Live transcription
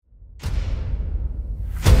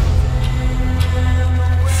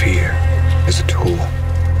is a tool.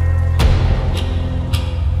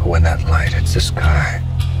 But when that light hits the sky,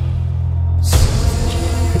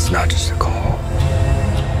 it's not just a call.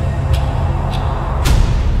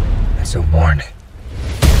 It's a warning.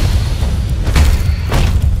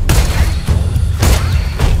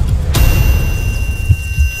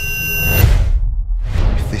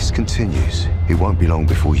 If this continues, it won't be long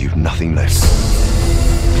before you've nothing left.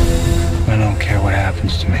 I don't care what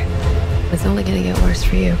happens to me. It's only gonna get worse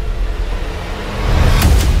for you.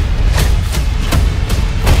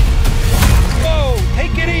 Whoa,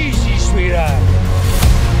 take it easy, sweetheart.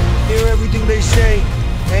 Hear everything they say,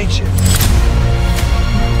 ain't you?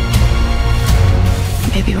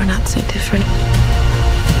 Maybe we're not so different.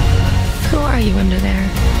 Who are you under there?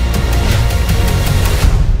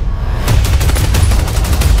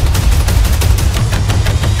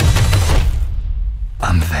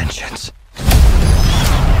 I'm vengeance.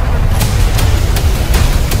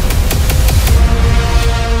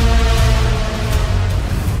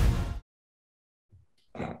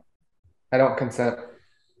 I don't consent.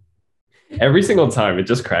 Every single time, it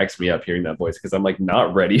just cracks me up hearing that voice because I'm like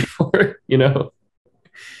not ready for it, you know?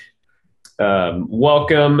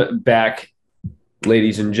 Welcome back,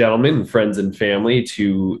 ladies and gentlemen, friends and family,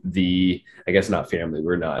 to the, I guess not family,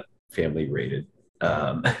 we're not family rated,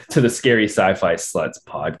 to the Scary Sci-Fi Sluts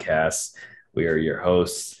podcast. We are your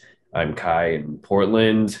hosts. I'm Kai in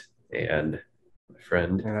Portland, and my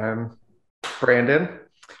friend. And I'm Brandon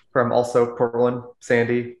from also Portland,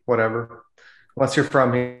 Sandy, whatever. Once you're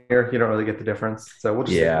from here, you don't really get the difference. So we'll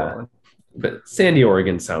just say Portland. But Sandy,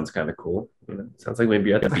 Oregon sounds kind of cool. You know, sounds like maybe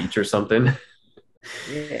you're at the beach or something.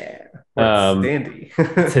 Yeah. Sandy.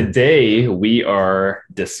 Today we are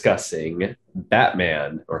discussing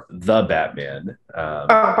Batman, or The Batman. Bow,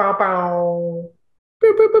 bow, bow.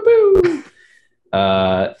 Boo, boo, boo, boo.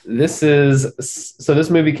 This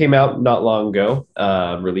movie came out not long ago.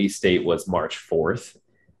 Release date was March 4th,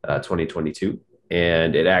 2022.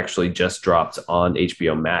 And it actually just dropped on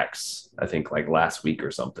HBO Max, I think like last week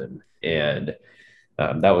or something. And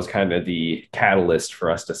that was kind of the catalyst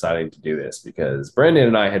for us deciding to do this, because Brandon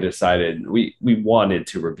and I had decided we wanted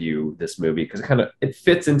to review this movie because it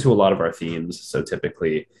fits into a lot of our themes. So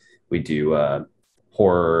typically we do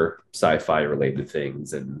horror, sci-fi related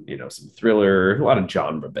things, and some thriller, a lot of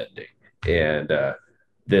genre bending. And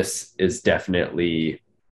this is definitely.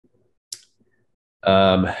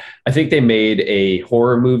 I think they made a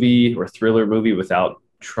horror movie or thriller movie without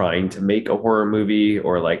trying to make a horror movie,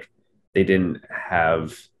 or like they didn't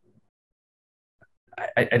have.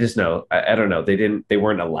 I just know. I don't know. They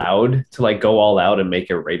weren't allowed to like go all out and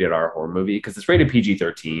make a rated R horror movie because it's rated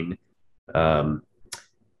PG-13.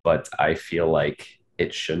 But I feel like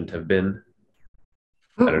it shouldn't have been.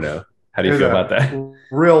 I don't know. How do you feel about that?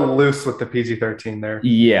 Real loose with the PG-13 there.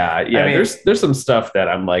 Yeah. I mean, there's some stuff that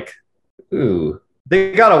I'm like, ooh.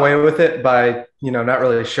 They got away with it by, not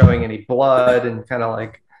really showing any blood and kind of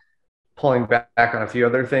like pulling back on a few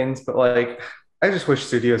other things. But like, I just wish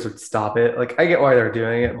studios would stop it. Like, I get why they're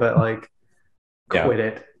doing it, but like, quit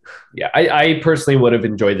it. Yeah, I personally would have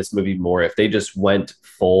enjoyed this movie more if they just went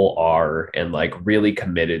full R and like really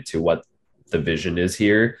committed to what the vision is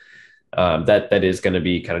here. That is going to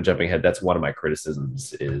be kind of jumping ahead. That's one of my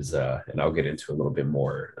criticisms is, and I'll get into a little bit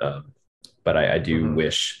more. But I do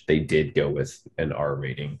wish they did go with an R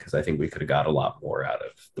rating, because I think we could have got a lot more out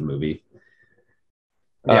of the movie.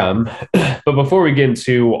 Yeah. But before we get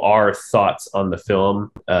into our thoughts on the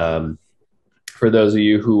film, for those of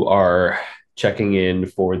you who are checking in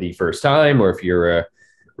for the first time, or if you're a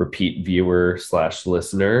repeat viewer /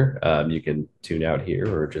 listener, you can tune out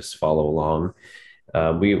here or just follow along.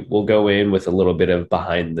 We will go in with a little bit of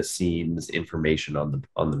behind the scenes information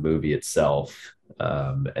on the movie itself.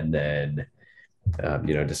 And then,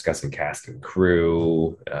 discussing cast and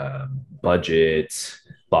crew, budget,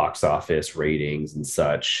 box office ratings and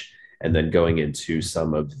such, and then going into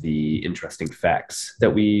some of the interesting facts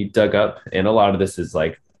that we dug up. And a lot of this is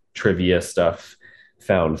like trivia stuff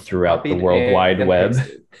found throughout the World Wide Web.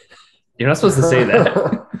 You're not supposed to say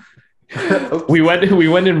that. We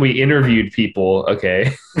went and we interviewed people.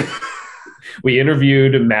 Okay. We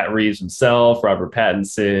interviewed Matt Reeves himself, Robert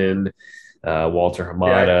Pattinson, Walter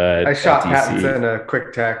Hamada. Yeah, I shot Pattinson a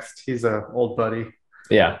quick text. He's an old buddy.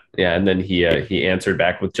 Yeah. And then he answered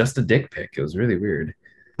back with just a dick pic. It was really weird.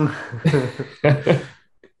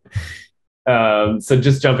 So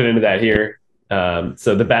just jumping into that here.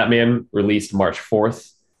 So The Batman released March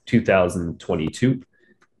 4th, 2022.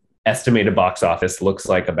 Estimated box office looks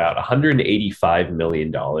like about $185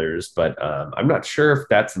 million, but I'm not sure if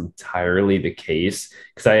that's entirely the case,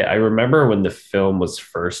 because I remember when the film was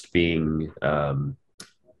first being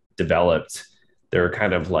developed, there were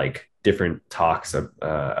kind of like different talks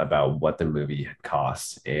about what the movie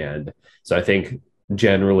costs. And so I think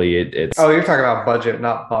generally it's Oh, you're talking about budget,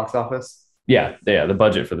 not box office. yeah, the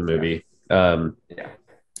budget for the movie. Yeah.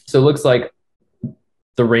 So it looks like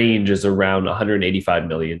the range is around 185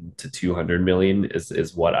 million to 200 million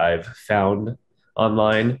is what I've found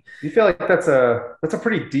online. You feel like that's a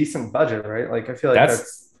pretty decent budget, right? Like I feel like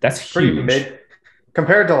That's pretty huge. mid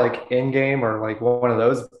compared to like Endgame or like one of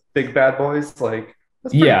those big bad boys. Like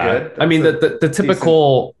that's pretty Yeah, good. I mean That's the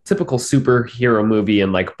typical superhero movie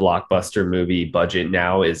and like blockbuster movie budget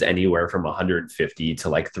now is anywhere from 150 to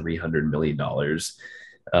like 300 million dollars.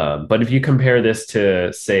 But if you compare this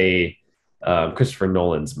to say Christopher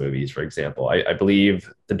Nolan's movies, for example, I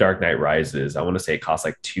believe The Dark Knight Rises, I want to say it costs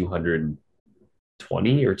like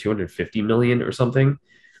 220 or 250 million or something.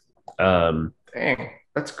 dang,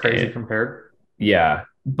 that's crazy And- compared. Yeah,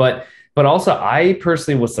 but also I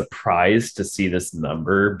personally was surprised to see this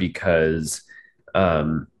number because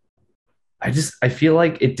um I feel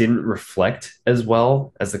like it didn't reflect as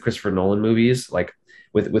well as the Christopher Nolan movies. Like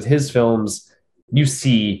with his films, you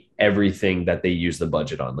see everything that they use the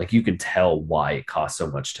budget on. Like you can tell why it cost so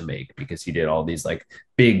much to make because he did all these like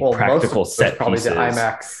big Well, practical most of it's set probably pieces the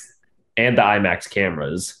IMAX and the IMAX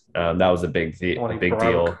cameras. That was a big when a he big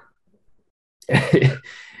broke. deal.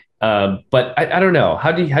 But I don't know.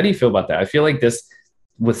 How do you feel about that? I feel like this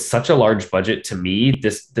with such a large budget to me,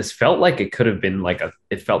 this felt like it could have been like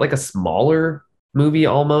it felt like a smaller movie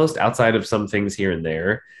almost outside of some things here and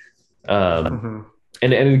there. Mhm.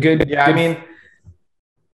 And a good Yeah, good, I mean,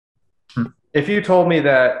 if you told me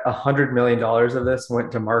that $100 million of this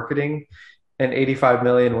went to marketing and 85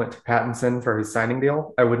 million went to Pattinson for his signing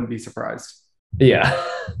deal, I wouldn't be surprised. yeah.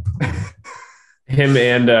 Him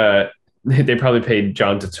and they probably paid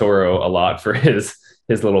John Turturro a lot for his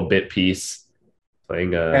little bit piece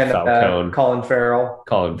playing And Falcone. Colin Farrell.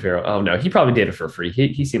 Colin Farrell. Oh no, he probably did it for free.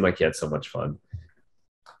 He seemed like he had so much fun.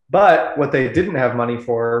 But what they didn't have money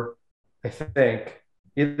for, I think,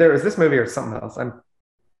 either it was this movie or something else. I've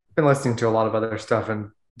been listening to a lot of other stuff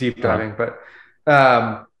and deep diving, but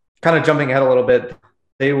kind of jumping ahead a little bit,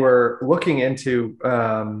 they were looking into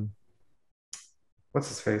what's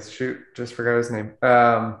his face? Shoot, just forgot his name.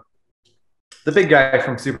 The big guy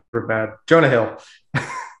from Superbad, Jonah Hill.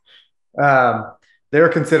 They were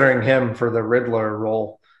considering him for the Riddler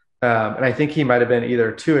role. And I think he might have been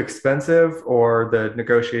either too expensive or the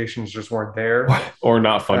negotiations just weren't there. Or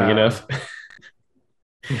not funny enough.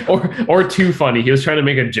 or too funny. He was trying to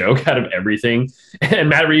make a joke out of everything. And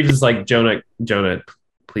Matt Reeves is like, Jonah,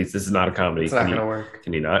 please, this is not a comedy. It's not going to work.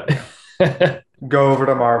 Can you not? Go over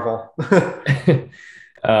to Marvel.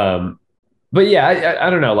 But yeah, I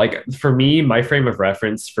don't know. Like for me, my frame of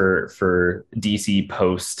reference for DC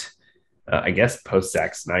post, I guess post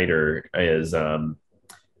Zack Snyder is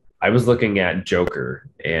I was looking at Joker,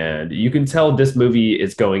 and you can tell this movie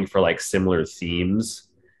is going for like similar themes,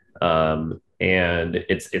 and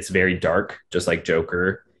it's very dark, just like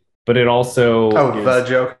Joker. But it also the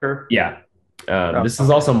Joker. Yeah, this is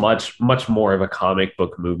also much more of a comic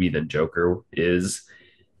book movie than Joker is,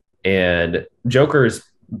 and Joker's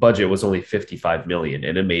budget was only 55 million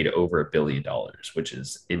and it made over $1 billion, which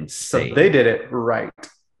is insane. So they did it right.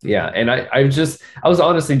 Yeah, and I was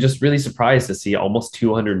honestly just really surprised to see almost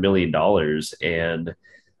 $200 million. And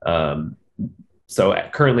so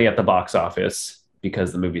currently at the box office,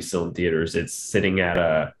 because the movie's still in theaters, it's sitting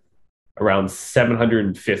at around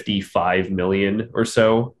 755 million or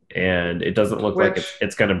so, and it doesn't look like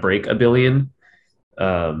it's going to break $1 billion.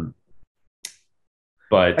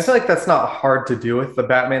 But I feel like that's not hard to do with the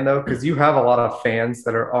Batman though, because you have a lot of fans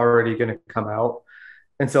that are already going to come out,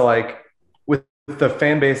 and so like with the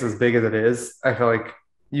fan base as big as it is, I feel like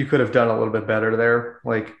you could have done a little bit better there.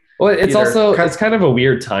 Like, well, it's also it's kind of a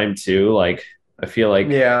weird time too. Like, I feel like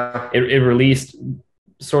it released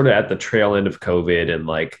sort of at the trail end of COVID, and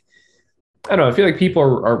like I don't know, I feel like people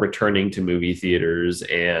are returning to movie theaters,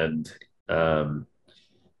 and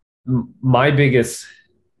my biggest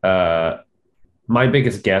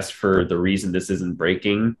guess for the reason this isn't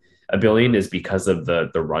breaking $1 billion is because of the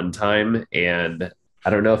runtime. And I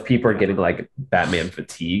don't know if people are getting like Batman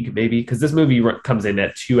fatigue, maybe, because this movie comes in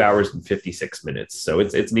at 2 hours and 56 minutes. So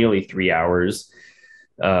it's nearly 3 hours.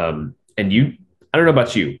 And I don't know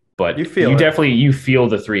about you, but you feel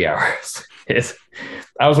the 3 hours.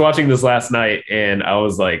 I was watching this last night and I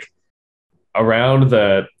was like, around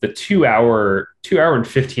the 2 hour and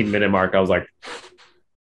 15-minute mark, I was like,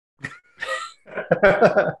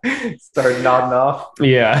 started nodding off.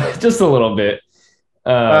 Yeah, just a little bit.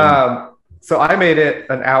 So I made it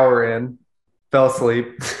an hour in, fell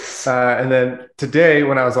asleep. And then today,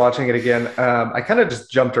 when I was watching it again, I kind of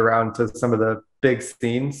just jumped around to some of the big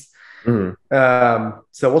scenes. Mhm.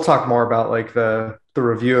 So we'll talk more about like the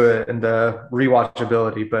review of it and the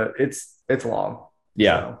rewatchability, but it's long.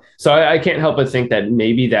 Yeah. So I can't help but think that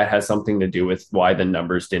maybe that has something to do with why the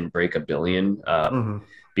numbers didn't break 1 billion, Mhm.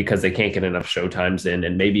 because they can't get enough showtimes in,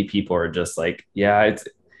 and maybe people are just like, yeah, it's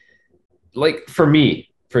like for me,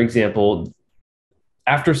 for example,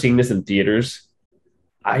 after seeing this in theaters,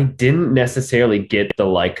 I didn't necessarily get the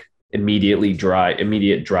like immediate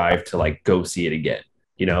drive to like go see it again.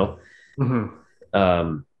 You know, Mhm.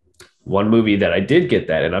 um, one movie that I did get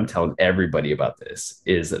that, and I'm telling everybody about this,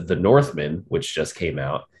 is The Northman, which just came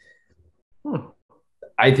out. Hmm.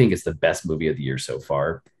 I think it's the best movie of the year so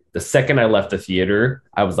far. The second I left the theater,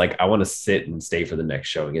 I was like, I want to sit and stay for the next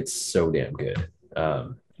showing. It's so damn good.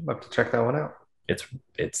 I'll have to check that one out.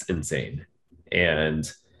 It's insane,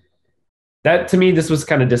 and that to me, this was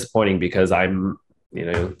kind of disappointing because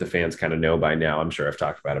the fans kind of know by now. I'm sure I've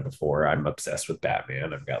talked about it before. I'm obsessed with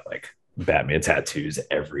Batman. I've got like Batman tattoos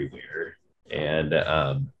everywhere, and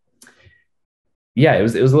yeah, it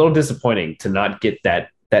was a little disappointing to not get that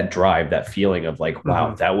drive, that feeling of like,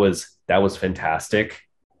 wow, Mhm. that was fantastic.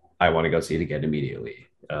 I want to go see it again immediately.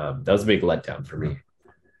 That was a big letdown for me.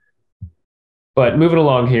 But moving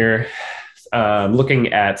along here,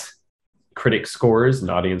 looking at critic scores and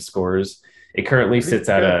audience scores, it currently Pretty sits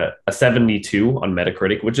at good. a 72 on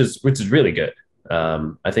Metacritic, which is really good.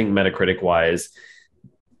 I think Metacritic wise,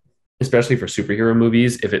 especially for superhero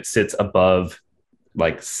movies, if it sits above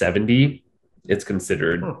like 70, it's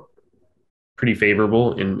considered Hmm. pretty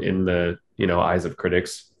favorable in the eyes of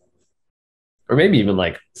critics, or maybe even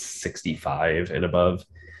like 65 and above.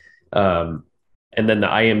 Um, and then the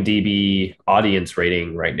IMDb audience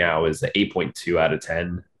rating right now is 8.2 out of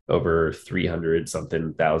 10 over 300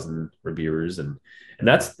 something thousand reviewers, and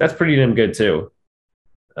that's pretty damn good too.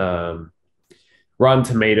 Um, Rotten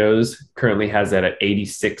Tomatoes currently has that at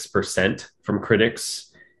 86% from critics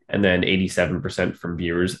and then 87% from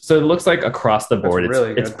viewers. So it looks like across the That's board,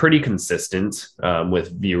 really it's good. pretty consistent,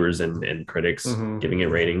 with viewers and critics Mhm. giving it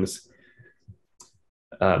ratings.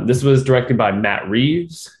 This was directed by Matt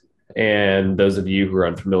Reeves. And those of you who are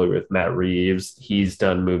unfamiliar with Matt Reeves, he's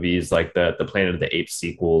done movies like the Planet of the Apes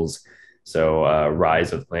sequels. So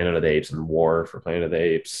Rise of the Planet of the Apes and War for Planet of the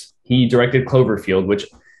Apes. He directed Cloverfield, which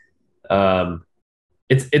um,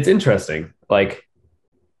 it's interesting. Like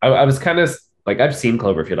I was kind of like, I've seen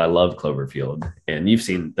Cloverfield. I love Cloverfield, and you've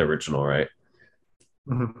seen the original, right?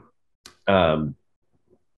 Mhm. Um,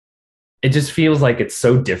 it just feels like it's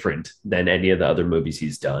so different than any of the other movies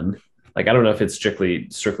he's done. Like I don't know if it's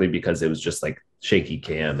strictly because it was just like shaky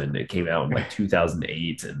cam and it came out in like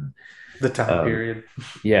 2008, and The time um, period.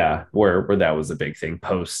 yeah, where that was a big thing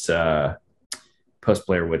post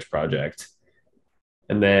Blair Witch Project.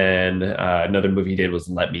 And then another movie he did was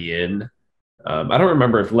Let Me In. I don't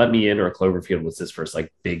remember if Let Me In or Cloverfield was his first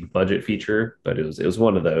like big budget feature, but it was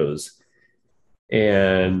one of those.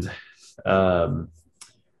 And um,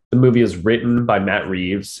 the movie is written by Matt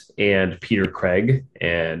Reeves and Peter Craig.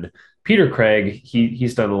 And Peter Craig,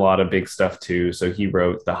 he's done a lot of big stuff too. So he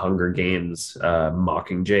wrote the Hunger Games,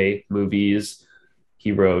 Mockingjay movies.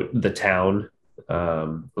 He wrote The Town,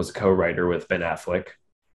 was a co-writer with Ben Affleck,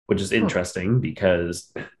 which is Hmm. interesting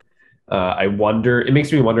because it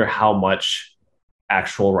makes me wonder how much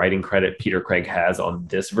actual writing credit Peter Craig has on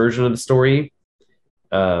this version of the story.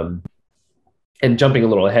 Um, and jumping a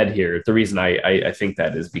little ahead here, the reason I think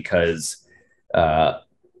that is because uh,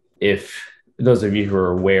 if those of you who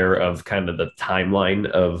are aware of kind of the timeline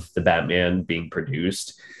of the Batman being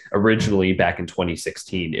produced, originally back in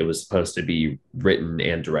 2016, it was supposed to be written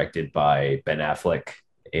and directed by Ben Affleck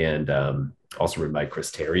and also written by Chris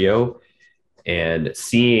Terrio. And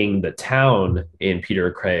seeing the town in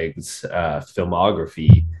Peter Craig's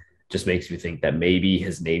filmography just makes me think that maybe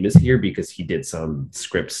his name is here because he did some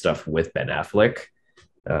script stuff with Ben Affleck,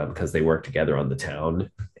 because they worked together on the town,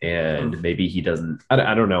 and maybe he doesn't.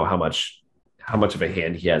 I don't know how much of a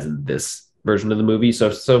hand he has in this version of the movie. So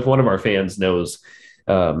if one of our fans knows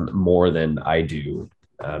more than I do,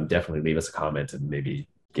 definitely leave us a comment and maybe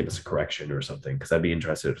give us a correction or something, because I'd be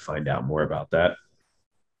interested to find out more about that.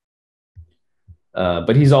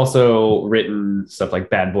 But he's also written stuff like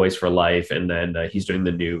Bad Boys for Life, and then he's doing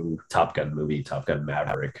the new Top Gun movie, Top Gun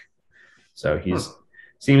Maverick. So Hmm. he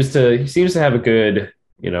seems to have a good,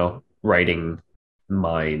 writing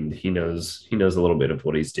mind. He knows a little bit of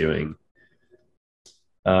what he's doing.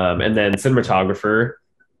 And then cinematographer,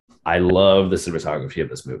 I love the cinematography of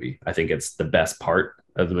this movie. I think it's the best part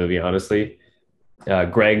of the movie, honestly.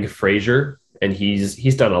 Greg Fraser, and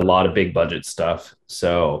he's done a lot of big budget stuff.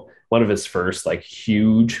 So one of his first like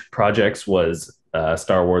huge projects was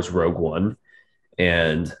Star Wars Rogue One,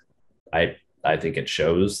 and I think it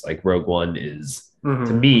shows. Like Rogue One is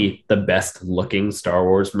to me the best looking Star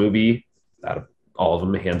Wars movie out of all of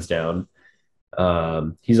them, hands down.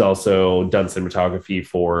 He's also done cinematography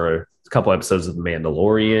for a couple episodes of The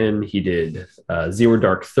Mandalorian. He did Zero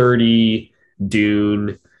Dark 30,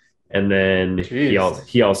 Dune, and then he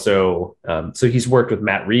also so he's worked with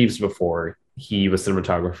Matt Reeves before. He was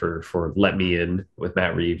cinematographer for Let Me In with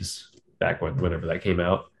Matt Reeves back whenever that came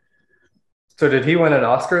out. So did he win an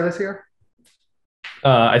Oscar this year?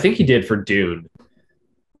 I think he did for Dune.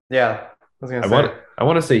 Yeah, I was gonna say. I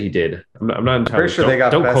want to say he did. I'm not entirely pretty sure they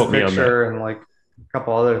got don't Best quote me on Picture that. and like a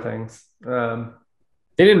couple other things.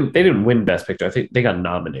 They didn't win Best Picture. I think they got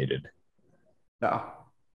nominated. No.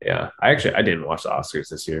 Yeah, I didn't watch the Oscars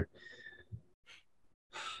this year.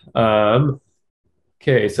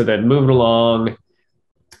 Okay, so then moving along,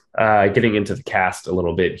 getting into the cast a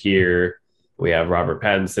little bit here. We have Robert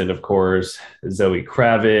Pattinson, of course, Zoe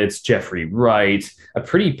Kravitz, Jeffrey Wright, a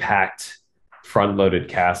pretty packed front-loaded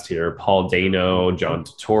cast here. Paul Dano, John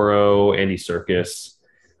Turturro, Andy Serkis.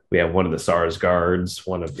 We have one of the Sarsgaards,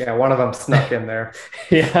 one of them snuck in there.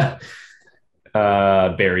 yeah.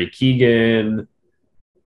 Barry Keoghan.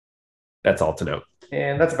 That's all to note.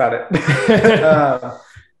 And that's about it.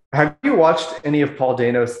 Have you watched any of Paul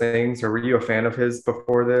Dano's things, or were you a fan of his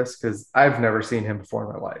before this? Because I've never seen him before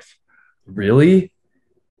in my life. Really?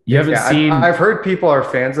 You haven't seen? I've heard people are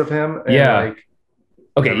fans of him. And yeah. Like,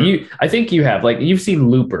 okay. I think you have. Like, you've seen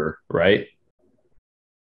Looper, right?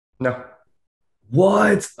 No.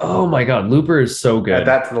 What? Oh my God. Looper is so good. Add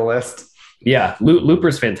that to the list. Yeah.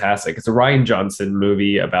 Looper's fantastic. It's a Rian Johnson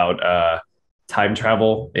movie about time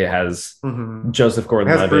travel. It has Joseph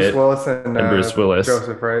Gordon-Levitt, Bruce Willis and Bruce Willis.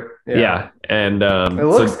 Joseph, right? Yeah. And it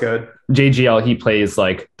looks good. JGL, he plays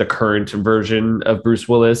like the current version of Bruce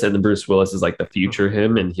Willis, and then Bruce Willis is like the future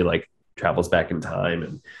him, and he like travels back in time,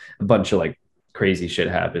 and a bunch of like crazy shit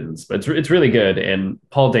happens. But it's really good. And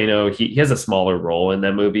Paul Dano, he has a smaller role in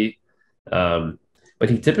that movie, but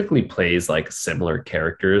he typically plays like similar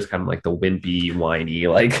characters, kind of like the wimpy, whiny,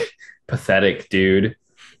 like pathetic dude.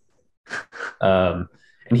 And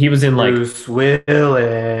he was in like Bruce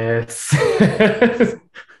Willis.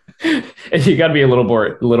 And you got to be a little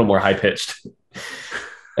more high pitched.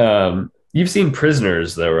 You've seen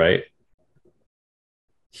Prisoners though, right?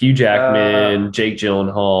 Hugh Jackman, Jake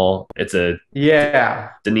Gyllenhaal. It's a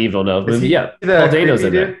Denis Villeneuve movie. Yeah, Paul Dano's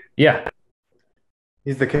in there. Yeah,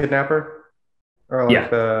 he's the kidnapper. Or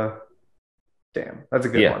like damn, that's a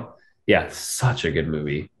good one. Yeah, such a good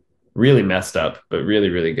movie. Really messed up, but really,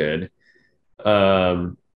 really good.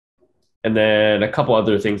 And then a couple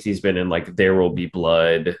other things he's been in, like There Will Be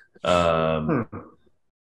Blood. And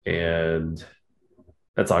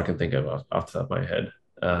that's all I can think of off the top of my head.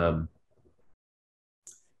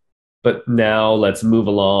 But now let's move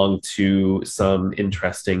along to some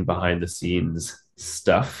interesting behind the scenes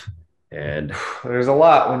stuff. And there's a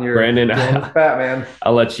lot when you're Brandon, dealing with Batman.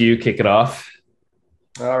 I'll let you kick it off.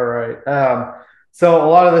 All right. So a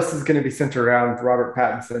lot of this is going to be centered around Robert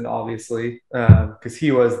Pattinson, obviously, because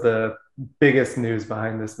he was the biggest news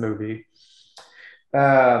behind this movie.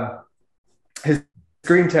 His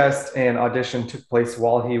screen test and audition took place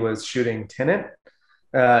while he was shooting Tenet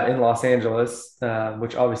in Los Angeles,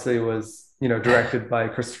 which obviously was, directed by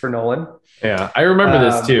Christopher Nolan. Yeah, I remember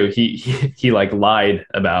this too. He like lied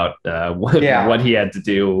about what he had to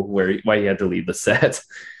do, why he had to leave the set.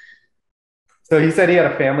 So he said he had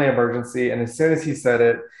a family emergency, and as soon as he said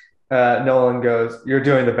it, Nolan goes, "You're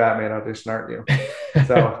doing the Batman audition, aren't you?"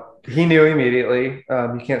 So he knew immediately.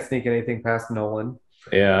 You can't sneak anything past Nolan.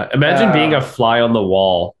 Yeah, imagine being a fly on the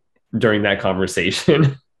wall during that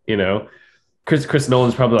conversation. Chris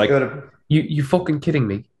Nolan's probably like, "You fucking kidding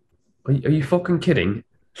me? Are you fucking kidding?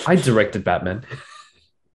 I directed Batman."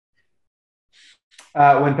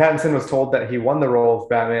 When Pattinson was told that he won the role of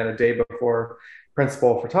Batman a day before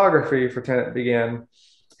principal photography for Tenet began,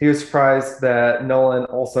 he was surprised that Nolan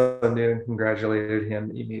also knew and congratulated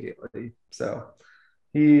him immediately. So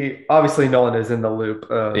Nolan is in the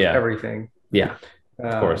loop of everything. Yeah,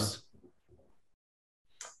 of course.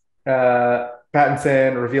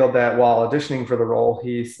 Pattinson revealed that while auditioning for the role,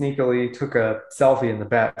 he sneakily took a selfie in the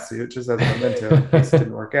bat suit just as a memento in case it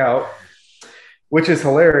didn't work out, which is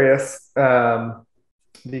hilarious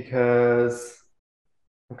because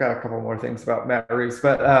I've got a couple more things about Matt Reeves,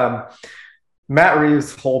 but Matt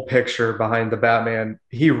Reeves' whole picture behind the Batman,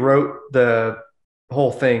 he wrote the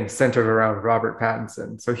whole thing centered around Robert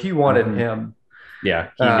Pattinson. So he wanted him.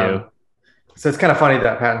 Yeah, he knew. So it's kind of funny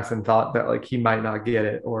that Pattinson thought that like he might not get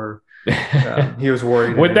it, or he was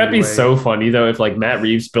worried. Would in that any be way. so funny though if like Matt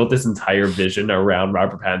Reeves built this entire vision around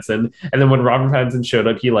Robert Pattinson, and then when Robert Pattinson showed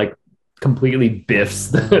up, he like completely biffs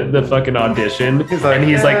the fucking audition, He's like, and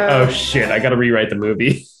he's like, "Eh." "Oh shit, I got to rewrite the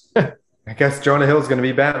movie." I guess Jonah Hill's going to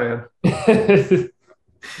be Batman.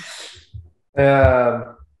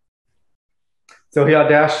 Um, so he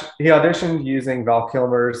auditioned using Val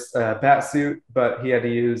Kilmer's bat suit, but he had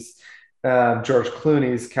to use George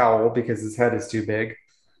Clooney's cowl because his head is too big.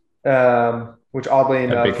 Which oddly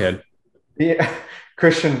Got a big enough, head.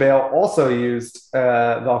 Christian Bale also used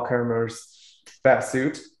Val Kilmer's bat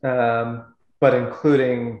suit, but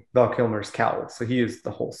including Val Kilmer's cowl. So he used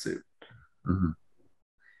the whole suit. Mhm.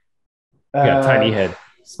 Yeah, tiny head,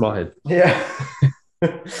 small head. Yeah.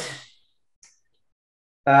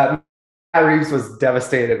 Matt Reeves was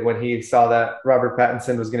devastated when he saw that Robert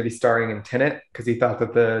Pattinson was going to be starring in Tenet because he thought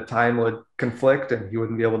that the time would conflict and he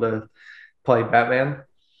wouldn't be able to play Batman.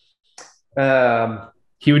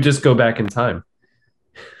 He would just go back in time.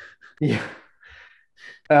 Yeah.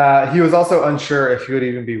 He was also unsure if he would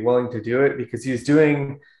even be willing to do it because he was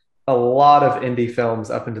doing a lot of indie films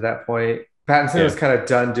up until that point. Pattinson was kind of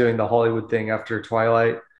done doing the Hollywood thing after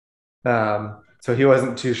Twilight. So he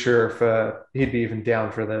wasn't too sure if he'd be even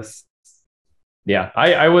down for this. Yeah,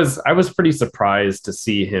 I was pretty surprised to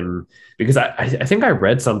see him because I think I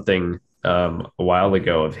read something a while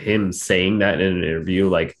ago of him saying that in an interview,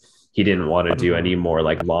 like he didn't want to do any more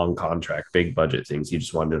like long contract, big budget things. He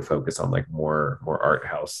just wanted to focus on like more art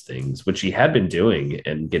house things, which he had been doing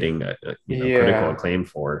and getting critical acclaim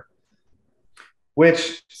for.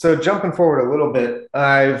 So jumping forward a little bit,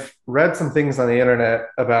 I've read some things on the internet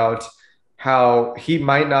about how he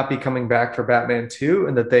might not be coming back for Batman 2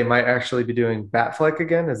 and that they might actually be doing Batfleck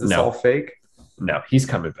again. Is this all fake? No, he's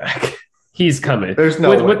coming back. He's coming. There's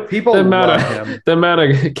no way. People love him. The amount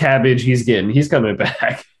of cabbage he's getting, he's coming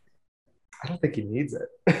back. I don't think he needs it.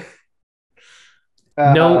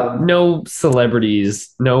 No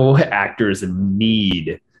celebrities, no actors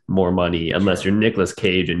need more money unless you're Nicolas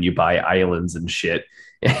Cage and you buy islands and shit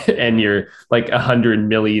and you're like $100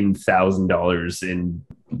 million in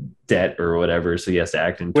debt or whatever, so he has to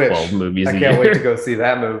act in 12 movies a year. I can't wait to go see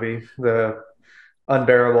that movie, The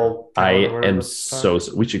Unbearable. I am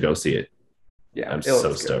we should go see it. Yeah, I'm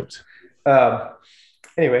so stoked.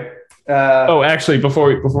 Anyway, actually, before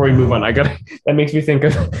we move on, that makes me think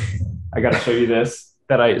of I gotta show you this.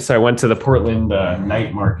 So I went to the Portland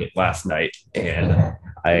night market last night and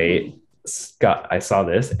I saw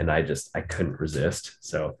this and I couldn't resist.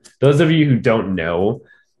 So those of you who don't know,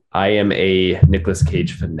 I am a Nicolas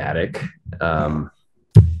Cage fanatic.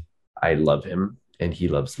 I love him and he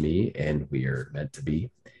loves me and we are meant to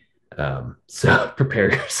be. So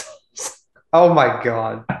prepare yourselves. Oh my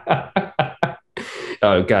God.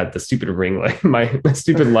 Oh God, the stupid ring light, my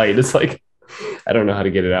stupid light is like, I don't know how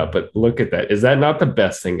to get it out, but look at that. Is that not the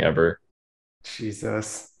best thing ever?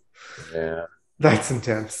 Jesus. Yeah. That's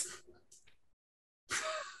intense.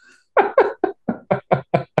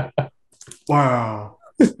 Wow.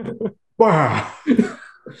 Wow.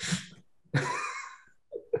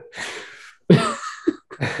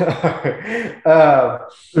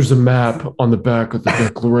 There's a map on the back of the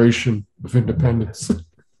Declaration of Independence.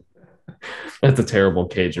 That's a terrible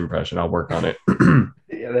Cage impression. I'll work on it.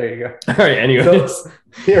 Yeah, there you go. All right, anyways. So,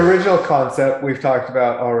 the original concept we've talked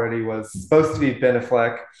about already was supposed to be Ben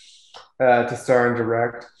Affleck to star and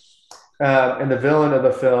direct. And the villain of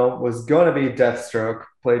the film was going to be Deathstroke,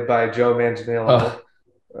 played by Joe Manganiello.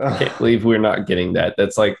 I can't believe we're not getting that.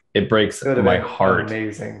 That's like, it breaks my heart.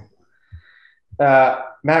 Amazing.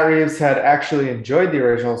 Matt Reeves had actually enjoyed the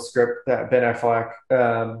original script that Ben Affleck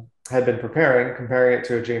had been preparing, comparing it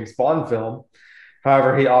to a James Bond film.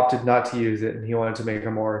 However, he opted not to use it and he wanted to make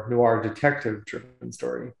a more noir detective driven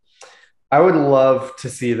story. I would love to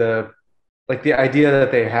see the idea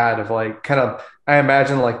that they had of like kind of, I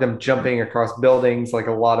imagine like them jumping across buildings, like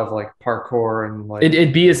a lot of like parkour and like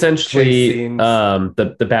it'd be essentially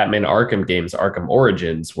the Batman Arkham games, Arkham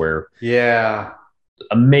Origins, where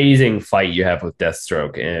amazing fight you have with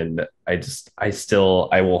Deathstroke, and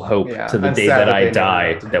I will hope to the day that I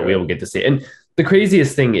die that we will get to see it. And the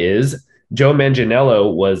craziest thing is Joe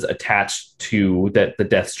Manganiello was attached to the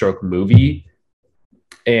Deathstroke movie,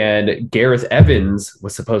 and Gareth Evans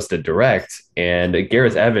was supposed to direct. And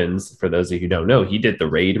Gareth Evans, for those of you who don't know, he did the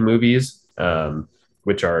Raid movies,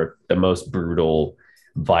 which are the most brutal,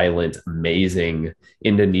 violent, amazing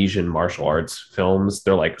Indonesian martial arts films.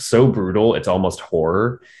 They're like so brutal, it's almost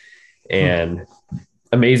horror, and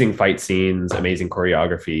amazing fight scenes, amazing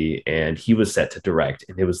choreography. And he was set to direct,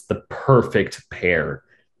 and it was the perfect pair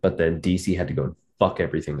but then DC had to go and fuck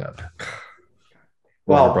everything up.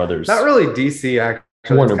 Well, Warner Brothers. not really DC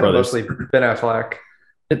actually. Warner It's kind of Brothers. mostly Ben Affleck.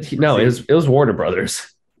 It was Warner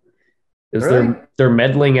Brothers. It was Really? their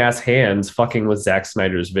meddling ass hands fucking with Zack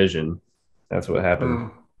Snyder's vision. That's what happened.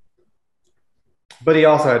 Mm. But he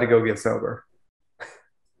also had to go get sober.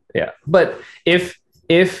 Yeah, but if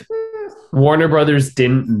Warner Brothers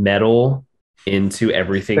didn't meddle into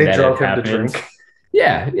everything They that drove had him to happened, drink.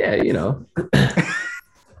 yeah, you know,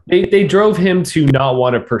 they drove him to not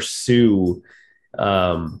want to pursue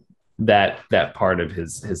that part of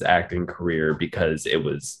his acting career because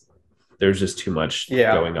there's just too much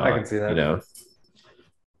going on. I can see that. You know,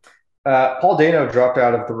 Paul Dano dropped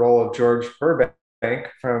out of the role of George Burbank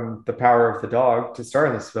from The Power of the Dog to star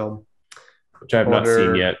in this film. which I have not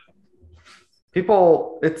seen yet.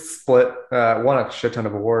 People, it's split. Won a shit ton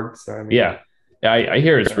of awards. So, I mean, Yeah, I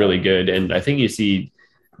hear it's really good, and I think you see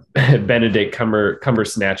Benedict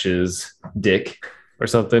Cumbersnatch's dick or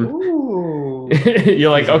something. Ooh.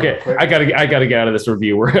 You're like, okay, I gotta get out of this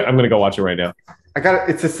review. I'm gonna go watch it right now.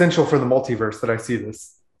 It's essential for the multiverse that I see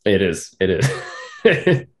this. It is.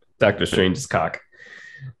 Doctor Strange's cock.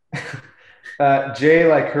 Jay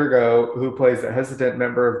Lycurgo, who plays a hesitant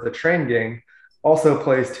member of the Train Gang, also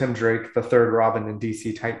plays Tim Drake, the third Robin in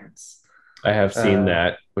DC Titans. I have seen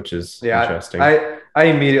that, which is interesting. I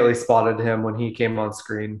immediately spotted him when he came on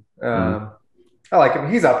screen. I like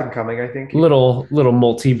him. He's up and coming, I think. Little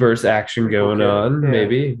multiverse action going on, Yeah.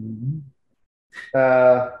 maybe.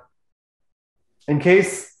 In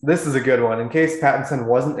case this is a good one, in case Pattinson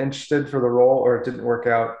wasn't interested for the role or it didn't work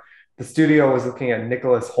out, the studio was looking at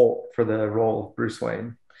Nicholas Hoult for the role of Bruce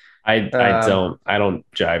Wayne. I don't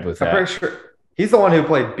jive with I'm that. pretty sure he's the one who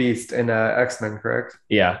played Beast in X-Men, correct?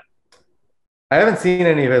 Yeah. I haven't seen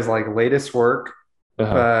any of his latest work,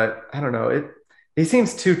 Uh-huh. but I don't know. He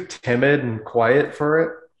seems too timid and quiet for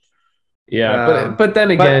it. Yeah, but then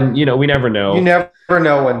again, we never know. You never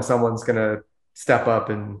know when someone's gonna step up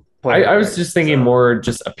and play. I was just thinking more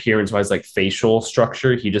just appearance wise, like facial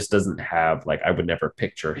structure. He just doesn't have I would never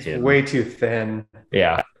picture him. Way too thin.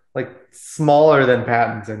 Yeah. Smaller than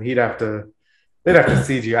Pattinson. They'd have to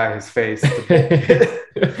CGI his face.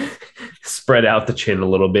 Spread out the chin a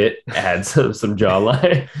little bit, add some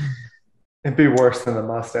jawline. It'd be worse than the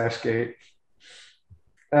mustache gate.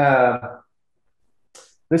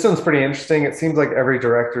 This one's pretty interesting. It seems like every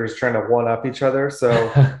director is trying to one-up each other. So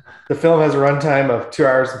the film has a runtime of 2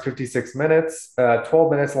 hours and 56 minutes, 12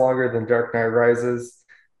 minutes longer than Dark Knight Rises,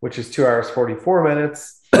 which is 2 hours 44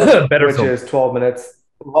 minutes, which is 12 minutes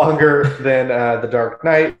longer than The Dark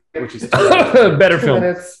Knight, which is 2 hours better film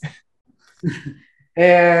minutes,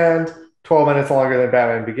 and 12 minutes longer than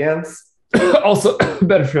Batman Begins. Also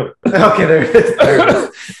better film. Okay, there it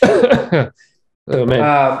is. Oh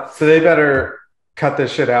man. So they better cut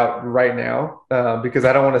this shit out right now because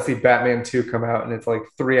I don't want to see Batman 2 come out and it's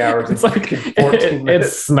 3 hours and 14 minutes.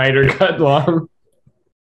 It's Snyder cut long.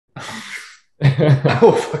 I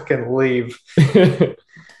will fucking leave.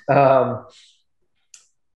 A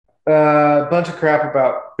bunch of crap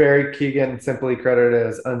about Barry Keoghan, simply credited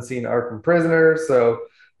as unseen Arkham prisoner. So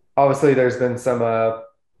obviously there's been some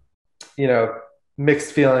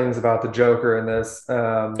mixed feelings about the Joker in this.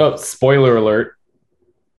 Spoiler alert.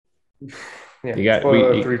 Yeah, You got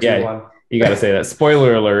spoiler 3, 2, 1. You got to say that.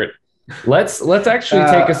 Spoiler alert. Let's actually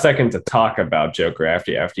take a second to talk about Joker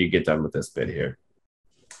after you get done with this bit here.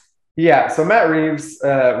 Yeah, so Matt Reeves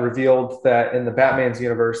revealed that in the Batman's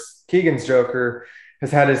universe, Keegan's Joker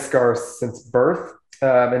has had his scars since birth,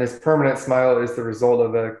 and his permanent smile is the result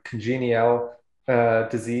of a congenial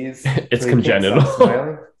disease. It's So he can't congenital. stop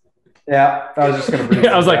smiling. Yeah, I was just going to bring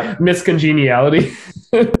I was like, miscongeniality.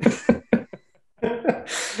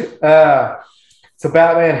 So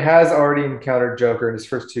Batman has already encountered Joker in his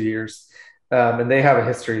first 2 years, and they have a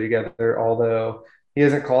history together, although he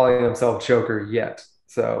isn't calling himself Joker yet.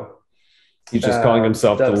 So He's just calling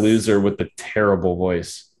himself the loser with the terrible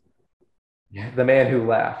voice. the man who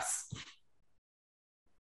laughs.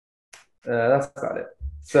 That's about it.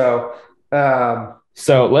 So let's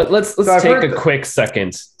I've take heard a quick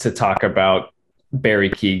second to talk about Barry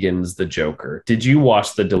Keoghan's The Joker. Did you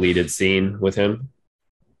watch the deleted scene with him?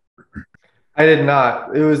 I did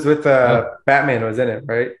not. It was with Batman was in it,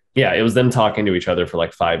 right? Yeah, it was them talking to each other for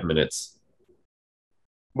 5 minutes.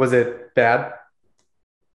 Was it bad?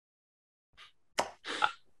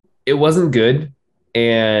 It wasn't good,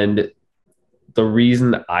 and the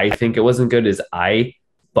reason I think it wasn't good is I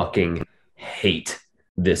fucking hate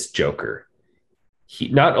this Joker.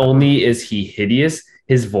 Not only is he hideous,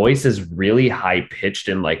 his voice is really high pitched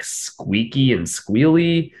and squeaky and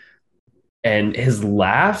squealy, and his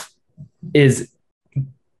laugh is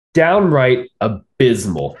downright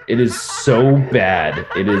abysmal. It is so bad.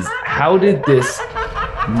 It is. How did this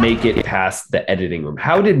make it past the editing room?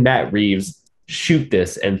 How did Matt Reeves shoot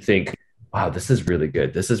this and think, wow, this is really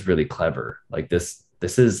good. This is really clever. Like this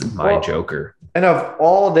is my Joker. And of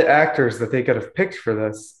all the actors that they could have picked for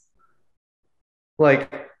this,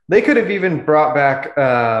 like they could have even brought back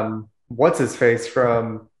what's his face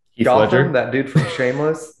from Heath Gotham, Ledger? that dude from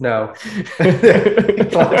Shameless. No.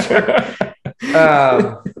 Heath Ledger.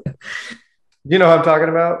 You know what I'm talking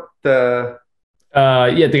about? The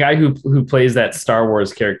guy who plays that Star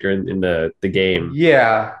Wars character in the game.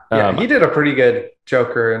 Yeah, he did a pretty good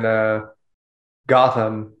Joker in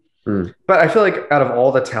Gotham. But I feel like out of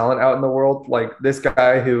all the talent out in the world, like this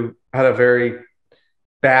guy who had a very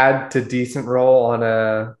bad to decent role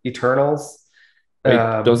on Eternals. Wait,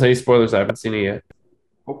 don't say any spoilers. I haven't seen it yet.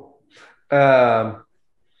 I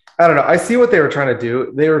don't know. I see what they were trying to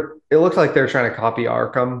do. It looked like they were trying to copy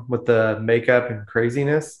Arkham with the makeup and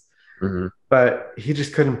craziness, but he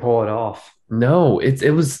just couldn't pull it off. No,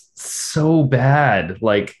 it was so bad.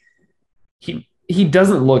 Like he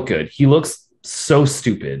doesn't look good. He looks so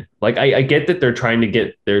stupid. Like I get that they're trying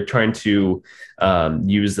to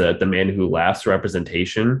use the man who laughs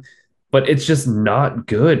representation, but it's just not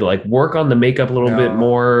good. Like work on the makeup a little bit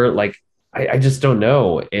more. Like I just don't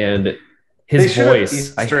know. And his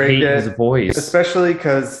voice, I hate his voice, especially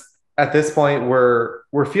because at this point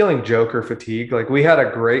we're feeling Joker fatigue. Like we had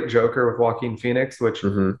a great Joker with Joaquin Phoenix, which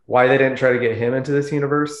why they didn't try to get him into this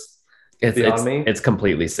universe it's beyond me. It's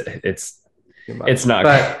completely it's not.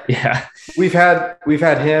 But yeah, we've had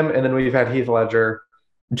him, and then we've had Heath Ledger,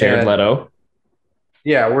 Jared Leto.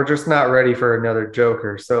 Yeah, we're just not ready for another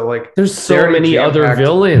Joker. So like, there's so many other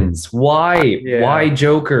villains. Why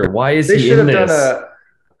Joker? Why is he in this? They should have done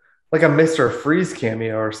a Mr. Freeze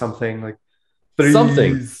cameo or something like.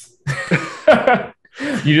 Something.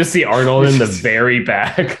 You just see Arnold in the very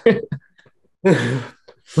back.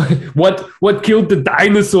 What killed the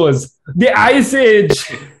dinosaurs? The Ice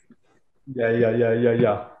Age.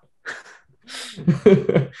 Yeah.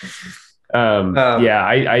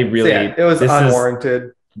 I really. It was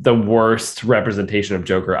unwarranted. The worst representation of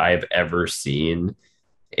Joker I have ever seen,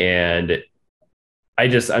 and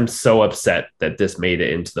I'm so upset that this made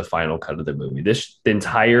it into the final cut of the movie.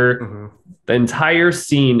 The entire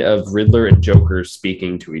scene of Riddler and Joker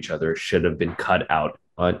speaking to each other should have been cut out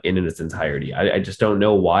in its entirety. I just don't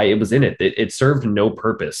know why it was in it. It served no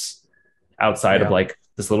purpose outside of like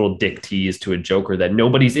this little dick tease to a Joker that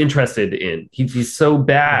nobody's interested in. He's so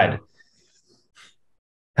bad.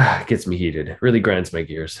 It gets me heated. It really grinds my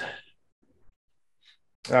gears.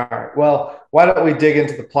 All right. Well, why don't we dig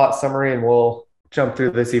into the plot summary and we'll jump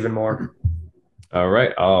through this even more. All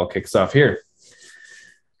right. I'll kick us off here.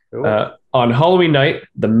 On Halloween night,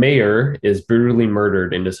 the mayor is brutally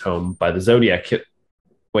murdered in his home by the Zodiac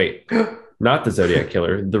Wait, not the Zodiac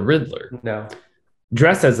Killer, the Riddler. No.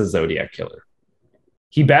 Dressed as a Zodiac Killer.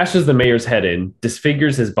 He bashes the mayor's head in,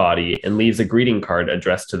 disfigures his body, and leaves a greeting card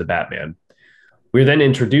addressed to the Batman. We're then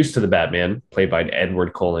introduced to the Batman, played by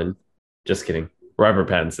Edward Cullen. Just kidding. Robert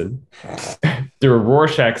Pattinson. Through a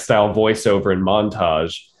Rorschach-style voiceover and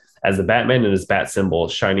montage, as the Batman and his bat symbol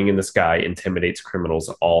shining in the sky intimidates criminals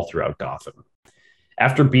all throughout Gotham.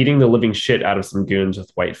 After beating the living shit out of some goons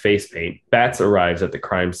with white face paint, Bats arrives at the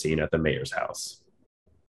crime scene at the mayor's house.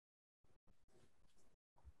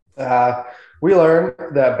 We learn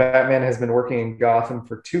that Batman has been working in Gotham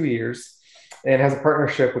for 2 years and has a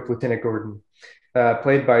partnership with Lieutenant Gordon,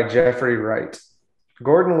 played by Jeffrey Wright.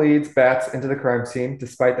 Gordon leads Bats into the crime scene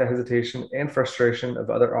despite the hesitation and frustration of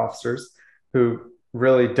other officers who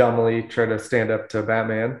really dumbly try to stand up to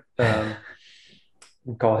Batman and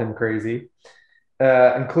call him crazy,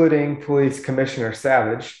 including Police Commissioner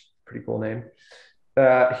Savage, pretty cool name.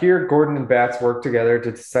 Here, Gordon and Bats work together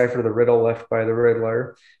to decipher the riddle left by the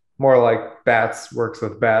Riddler. More like Bats works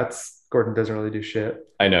with Bats. Gordon doesn't really do shit.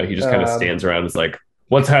 I know, he just kind of stands around and is like,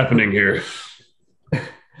 what's happening here?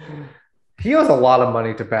 He owes a lot of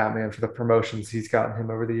money to Batman for the promotions he's gotten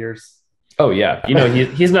him over the years. Oh, yeah. You know,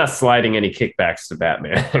 he's not sliding any kickbacks to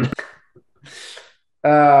Batman.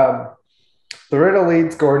 The riddle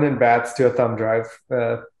leads Gordon and Bats to a thumb drive,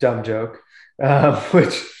 dumb joke,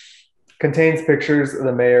 which contains pictures of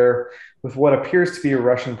the mayor with what appears to be a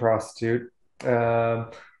Russian prostitute.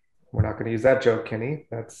 We're not going to use that joke, Kenny.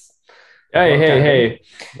 That's hey.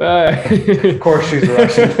 Of course she's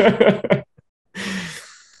Russian.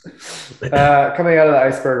 Coming out of the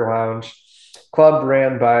Iceberg Lounge, club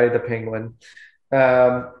ran by the Penguin.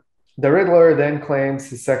 The Riddler then claims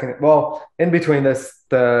his second. Well, in between this,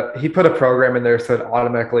 he put a program in there so it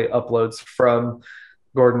automatically uploads from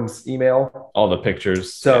Gordon's email. All the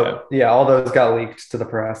pictures. So yeah, all those got leaked to the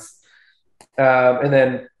press. And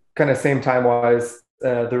then kind of same time wise,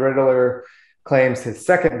 the Riddler claims his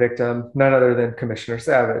second victim, none other than Commissioner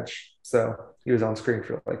Savage. So he was on screen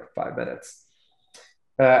for like 5 minutes.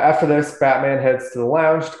 After this, Batman heads to the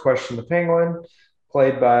lounge to question the Penguin,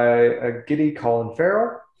 played by a giddy Colin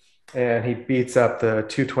Farrell, and he beats up the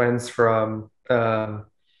two twins from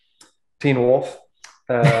Teen Wolf.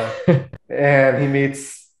 And he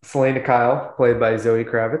meets Selena Kyle, played by Zoe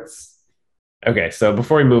Kravitz. Okay, so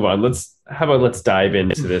before we move on, let's dive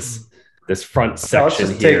into this front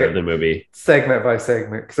section here of the movie, segment by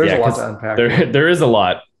segment, because there's a lot to unpack. There is a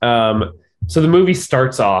lot. So the movie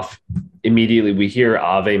starts off immediately. We hear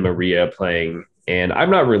Ave Maria playing, and I'm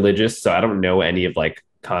not religious, so I don't know any of like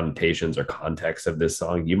connotations or context of this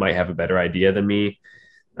song. You might have a better idea than me.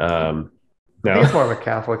 No, I think it's more of a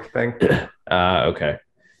Catholic thing. Okay.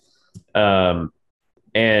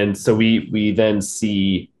 And so we then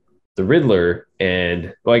see the Riddler,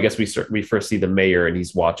 and well, I guess we first see the mayor, and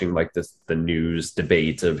he's watching like the news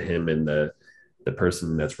debate of him and the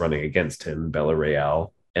person that's running against him, Bella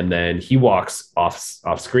Real. And then he walks off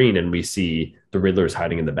screen, and we see the Riddler's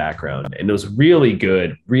hiding in the background. And it was really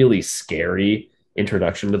good, really scary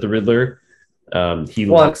introduction to the Riddler. At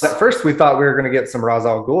first we thought we were going to get some Ra's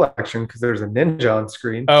al Ghul action because there's a ninja on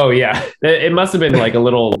screen. Oh yeah, it must have been like a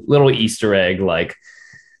little Easter egg, like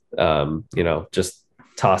just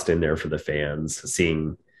tossed in there for the fans,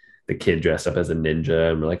 seeing the kid dressed up as a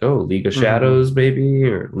ninja, and we're like, oh, League of Shadows, maybe,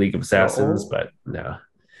 or League of Assassins, but no.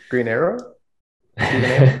 Green Arrow.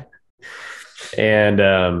 And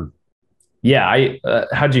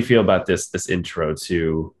how'd you feel about this intro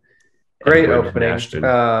to great opening?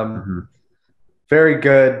 Very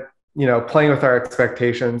good, playing with our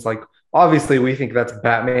expectations. Like, obviously we think that's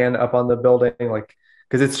Batman up on the building, like,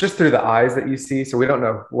 because it's just through the eyes that you see, so we don't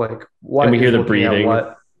know like what. And we hear the breathing,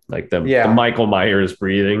 like the Michael Myers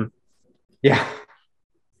breathing. Yeah.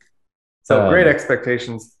 So great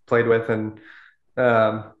expectations played with, and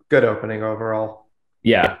good opening overall.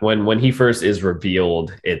 Yeah, when he first is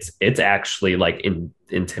revealed, it's actually like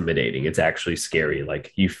intimidating. It's actually scary.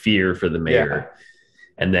 Like, you fear for the mayor. Yeah.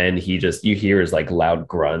 And then you hear his like loud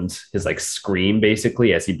grunt, his like scream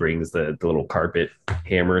basically as he brings the little carpet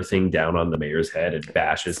hammer thing down on the mayor's head and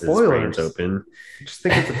bashes his brains open. I just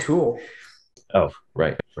think it's a tool. Oh,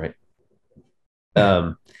 right.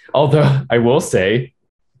 Although I will say,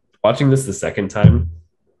 watching this the second time,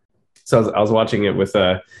 so I was watching it with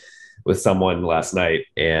someone last night,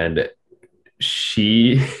 and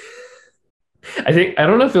she I don't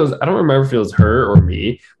remember if it was her or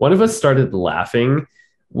me. One of us started laughing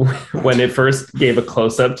when it first gave a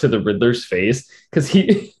close-up to the Riddler's face, because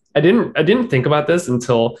I didn't think about this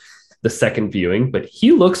until the second viewing, but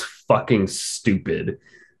he looks fucking stupid.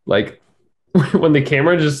 Like, when the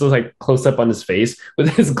camera just was like close up on his face with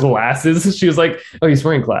his glasses, she was like, oh, he's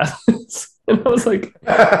wearing glasses. And I was like,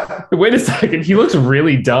 wait a second, he looks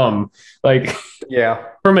really dumb. Like, yeah,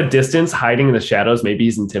 from a distance, hiding in the shadows, maybe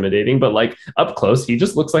he's intimidating, but like up close, he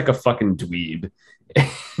just looks like a fucking dweeb.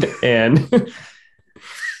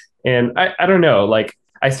 And I don't know, like,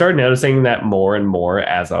 I started noticing that more and more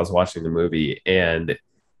as I was watching the movie, and I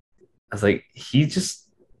was like,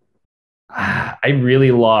 I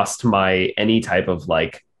really lost any type of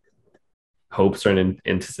like hopes or an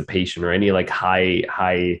anticipation or any like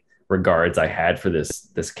high regards I had for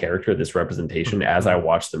this character, this representation. As I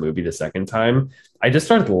watched the movie the second time, I just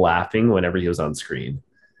started laughing whenever he was on screen.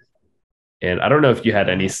 And I don't know if you had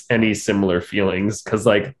any similar feelings, because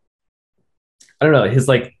like, I don't know, his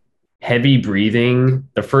like heavy breathing,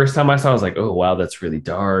 the first time I saw it, I was like, oh wow, that's really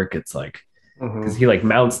dark. It's like, because he like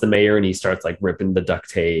mounts the mayor and he starts like ripping the duct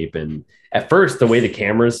tape, and at first the way the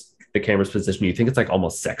camera's positioned, you think it's like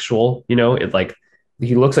almost sexual, it like,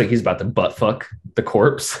 he looks like he's about to butt fuck the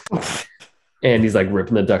corpse. And he's like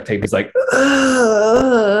ripping the duct tape. He's like,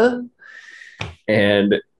 ugh.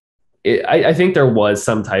 And I think there was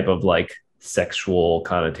some type of like sexual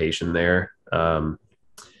connotation there.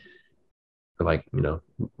 Like,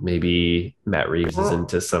 maybe Matt Reeves is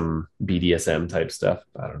into some BDSM type stuff.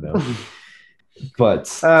 I don't know.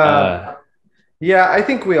 But yeah, I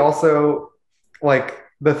think we also, like,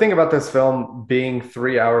 the thing about this film being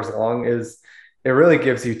 3 hours long is it really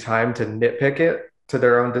gives you time to nitpick it to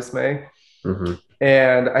their own dismay.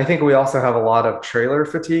 And I think we also have a lot of trailer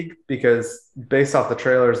fatigue, because based off the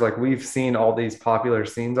trailers, like, we've seen all these popular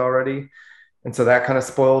scenes already. And so that kind of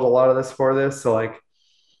spoiled a lot of this for this. So like,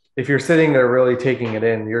 if you're sitting there really taking it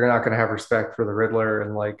in, you're not going to have respect for the Riddler,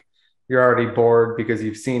 and like, you're already bored because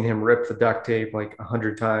you've seen him rip the duct tape like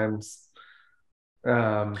 100 times.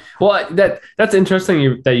 Well, that's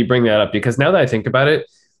interesting that you bring that up, because now that I think about it,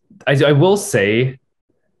 I will say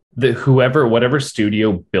that whatever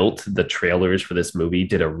studio built the trailers for this movie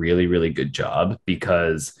did a really, really good job,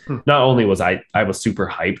 because not only was I was super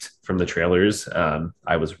hyped from the trailers,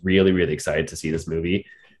 I was really, really excited to see this movie.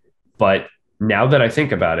 But now that I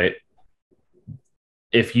think about it,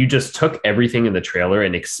 if you just took everything in the trailer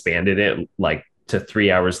and expanded it like to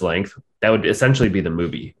 3 hours length, that would essentially be the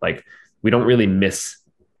movie. Like, we don't really miss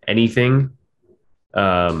anything.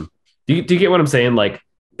 Do you get what I'm saying? Like,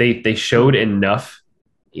 they showed enough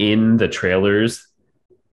in the trailers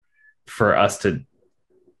for us to,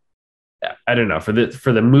 I don't know, for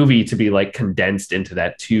the movie to be like condensed into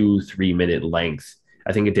that 2-3 minute length.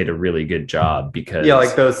 I think it did a really good job, because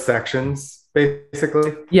like those sections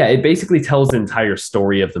basically. Yeah, it basically tells the entire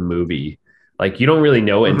story of the movie. Like, you don't really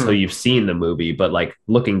know it until you've seen the movie, but like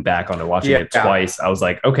looking back on it, watching it twice, I was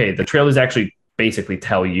like, okay, the trailers actually basically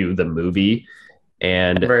tell you the movie.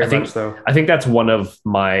 And Very much so. I think that's one of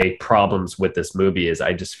my problems with this movie, is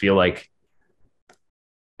I just feel like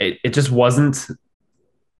it just wasn't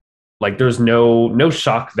like, there's no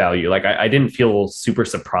shock value. Like, I didn't feel super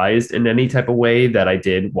surprised in any type of way that I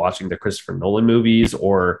did watching the Christopher Nolan movies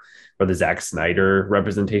or the Zack Snyder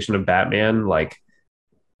representation of Batman. Like,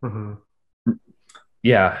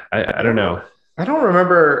 yeah, I don't know. I don't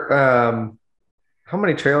remember how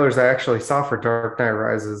many trailers I actually saw for Dark Knight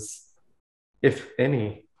Rises, if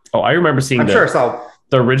any. Oh, I remember seeing sure I saw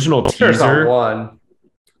the original teaser. Sure I saw one.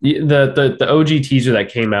 The OG teaser that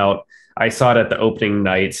came out, I saw it at the opening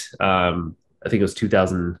night. I think it was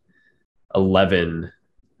 2011.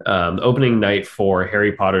 Opening night for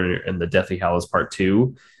Harry Potter and the Deathly Hallows Part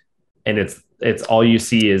 2. And it's all you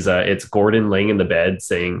see is it's Gordon laying in the bed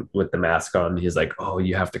saying, with the mask on, he's like, "Oh,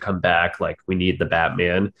 you have to come back. Like, we need the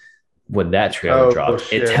Batman." When that trailer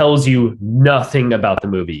dropped, it tells you nothing about the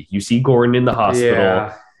movie. You see Gordon in the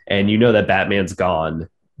hospital, and you know that Batman's gone,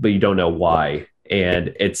 but you don't know why.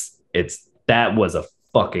 And that was a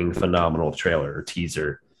fucking phenomenal trailer or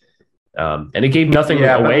teaser, and it gave nothing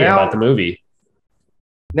away about the movie.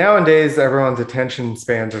 Nowadays, everyone's attention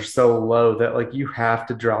spans are so low that like you have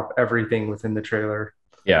to drop everything within the trailer.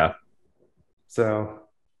 Yeah. So.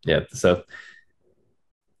 Yeah.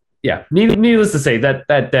 Needless to say, that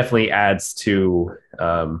definitely adds to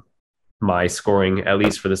my scoring, at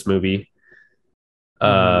least for this movie.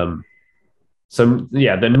 So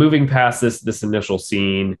yeah, then moving past this initial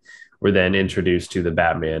scene, we're then introduced to the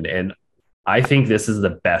Batman, and I think this is the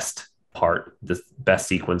best part, the best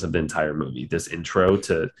sequence of the entire movie, this intro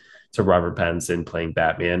to Robert Pattinson playing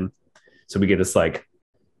Batman. So we get this like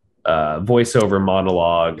voiceover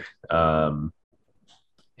monologue,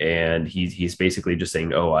 and he's basically just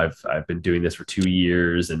saying, "Oh, I've been doing this for 2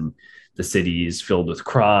 years, and the city's filled with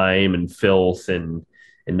crime and filth, and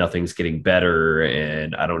nothing's getting better,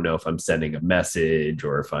 and I don't know if I'm sending a message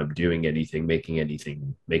or if I'm doing anything, making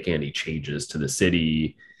any changes to the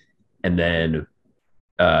city." And then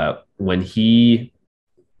when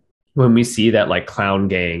we see that like clown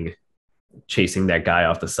gang chasing that guy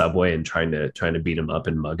off the subway and trying to beat him up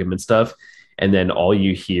and mug him and stuff, and then all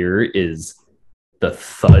you hear is the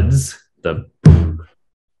thuds, the boom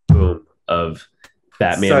boom of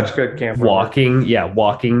Batman. Such good camera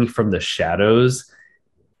walking from the shadows.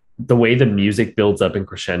 The way the music builds up in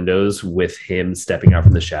crescendos with him stepping out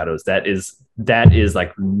from the shadows, that is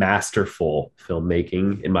like masterful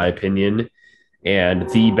filmmaking, in my opinion, and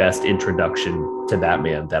the best introduction to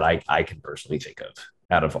Batman that I can personally think of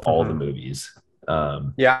out of all the movies.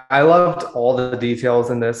 I loved all the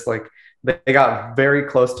details in this. Like, they got very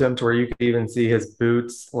close to him to where you could even see his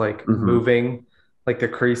boots like moving, like the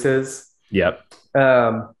creases. Yep.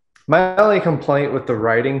 My only complaint with the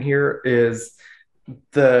writing here is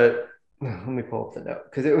let me pull up the note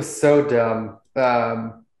because it was so dumb.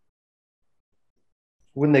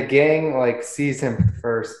 When the gang like sees him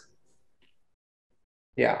first.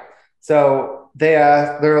 Yeah. So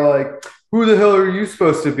they're like, "Who the hell are you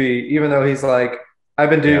supposed to be?" Even though he's like,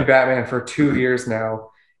 "I've been doing Batman for 2 years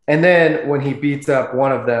now." And then when he beats up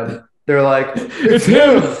one of them, they're like, "It's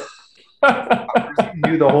him."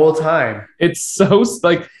 You the whole time. It's so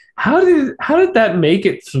like, how did that make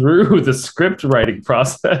it through the script writing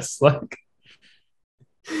process? Like,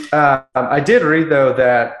 I did read though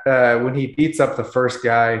that when he beats up the first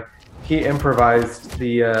guy, he improvised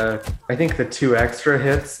the I think the 2 extra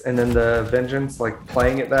hits and then the vengeance, like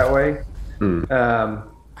playing it that way.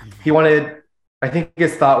 He wanted, I think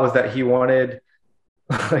his thought was that he wanted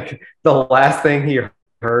like the last thing he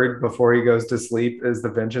heard before he goes to sleep is the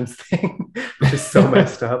vengeance thing, which is so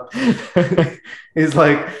messed up. He's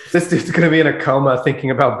like, this dude's gonna be in a coma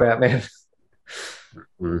thinking about Batman.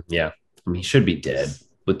 Yeah. I mean, he should be dead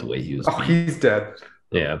with the way he was Oh, beat. he's dead.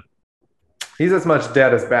 Yeah. He's as much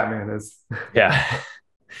dead as Batman is. Yeah.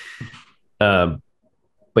 But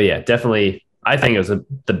yeah, definitely. I think it was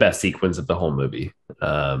the best sequence of the whole movie.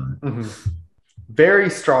 Very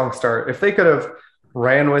strong start. If they could have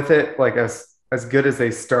ran with it like as good as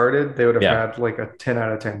they started, they would have had like a 10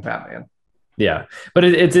 out of 10 Batman. Yeah, but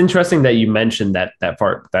it's interesting that you mentioned that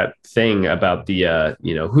thing about the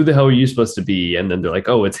who the hell are you supposed to be, and then they're like,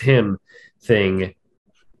 oh, it's him thing.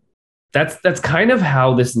 That's kind of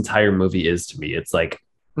how this entire movie is to me. It's like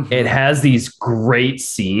it has these great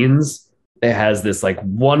scenes. It has this like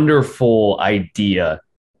wonderful idea,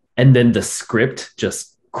 and then the script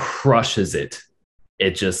just crushes it.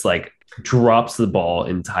 It just like drops the ball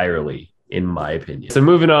entirely, in my opinion. So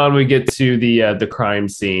moving on, we get to the crime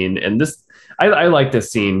scene, and this I like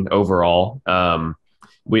this scene overall.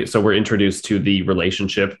 We're introduced to the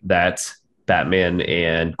relationship that Batman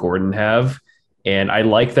and Gordon have, and I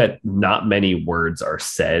like that not many words are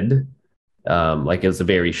said. Like it's a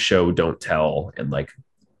very show don't tell, and like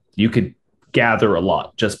you could gather a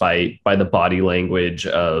lot just by the body language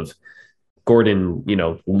of Gordon,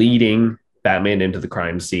 leading Batman into the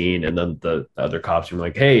crime scene, and then the other cops are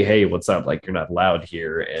like, hey, what's up? Like, you're not allowed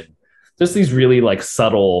here. And just these really like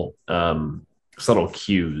subtle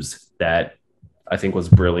cues that I think was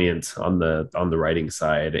brilliant on the writing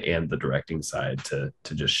side and the directing side to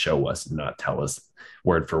just show us and not tell us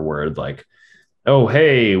word for word, like, oh,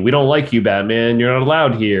 hey, we don't like you, Batman. You're not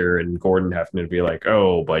allowed here. And Gordon having to be like,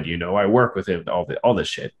 oh, but I work with him, all this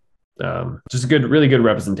shit. Just a really good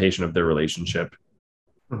representation of their relationship.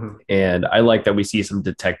 And I like that we see some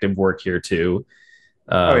detective work here too.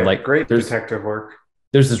 Like great detective work.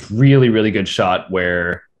 There's this really, really good shot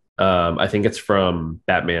where I think it's from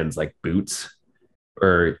Batman's like boots,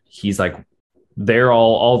 or he's like, they're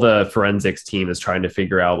all the forensics team is trying to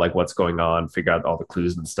figure out like what's going on, figure out all the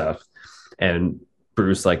clues and stuff. And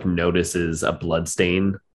Bruce like notices a blood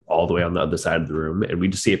stain all the way on the other side of the room, and we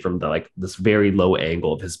just see it from this very low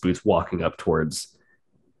angle of his boots walking up towards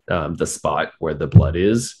the spot where the blood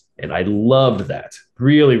is. And I loved that.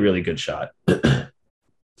 Really, really good shot.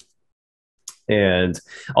 And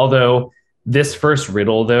although this first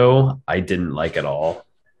riddle, though, I didn't like at all.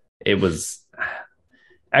 It was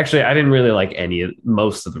actually, I didn't really like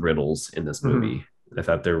most of the riddles in this movie. I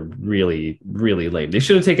thought they're really, really lame. They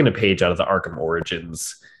should have taken a page out of the Arkham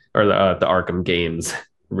Origins or the Arkham games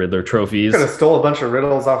Riddler trophies. Could have stole a bunch of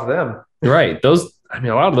riddles off of them. Right. Those, I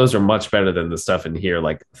mean, a lot of those are much better than the stuff in here,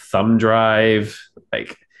 like thumb drive,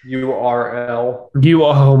 like URL.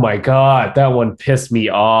 Oh my God, that one pissed me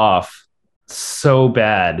off so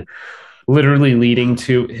bad. Literally leading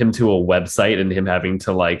to him to a website and him having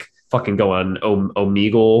to like fucking go on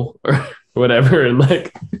Omegle or whatever and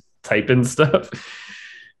like type in stuff.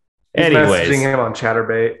 He's Anyways, messaging him on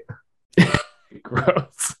Chatterbait.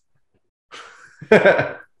 Gross.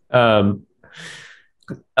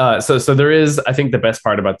 So there is, I think the best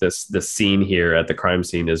part about this scene here at the crime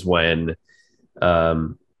scene is when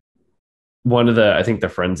one of I think the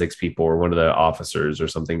forensics people or one of the officers or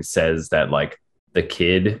something says that like the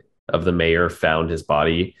kid of the mayor found his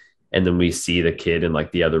body, and then we see the kid in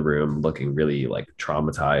like the other room looking really like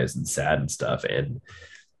traumatized and sad and stuff, and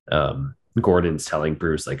Gordon's telling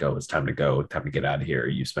Bruce like, oh, it's time to go, time to get out of here,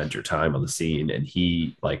 you spent your time on the scene, and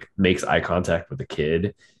he like makes eye contact with the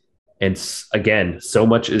kid. And again, so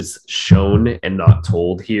much is shown and not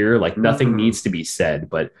told here. Like nothing needs to be said,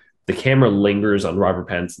 but the camera lingers on Robert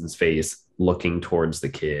Pattinson's face looking towards the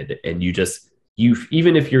kid. And you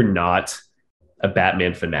even if you're not a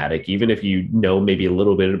Batman fanatic, even if you know maybe a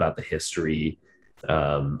little bit about the history,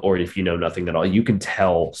 or if you know nothing at all, you can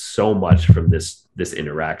tell so much from this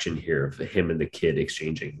interaction here of him and the kid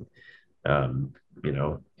exchanging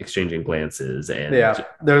glances. And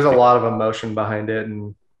there's a lot of emotion behind it,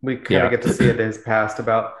 and we kind of get to see it in his past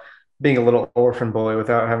about being a little orphan boy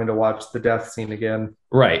without having to watch the death scene again.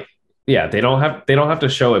 Right. Yeah, they don't have to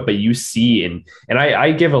show it, but you see, and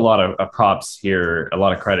I give a lot of props here, a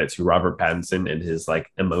lot of credit to Robert Pattinson and his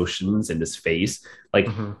like emotions in his face. Like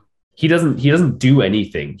he doesn't do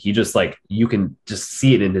anything. He just like, you can just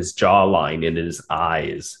see it in his jawline and in his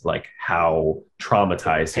eyes, like how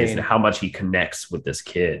traumatized he is and how much he connects with this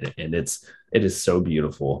kid. And it is so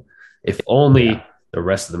beautiful. If only the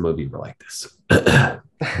rest of the movie were like this.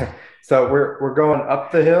 So we're going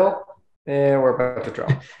up the hill. And we're about to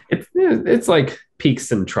drop. It's like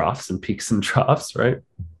peaks and troughs, right?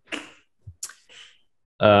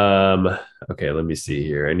 Okay, let me see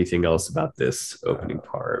here. Anything else about this opening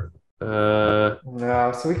part? No,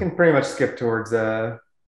 so we can pretty much skip towards him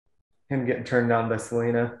getting turned down by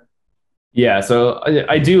Selena. Yeah, so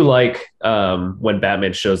I do like when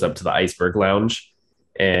Batman shows up to the Iceberg Lounge,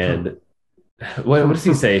 and what does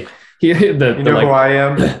he say? He You know who I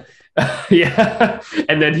am? yeah,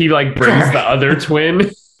 and then he like brings the other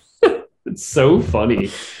twin. It's so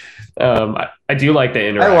funny. I do like the I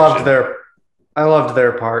interaction. I loved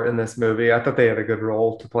their part in this movie. I thought they had a good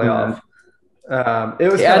role to play Mhm. off. It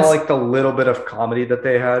was It kind of adds, like the little bit of comedy that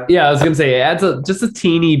they had. yeah, I was gonna say it adds just a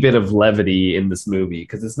teeny bit of levity in this movie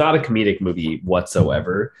because it's not a comedic movie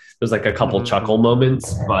whatsoever. There's like a couple chuckle Mhm.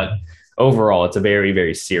 moments, but overall, it's a very,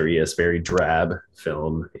 very serious, very drab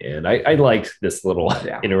film, and I liked this little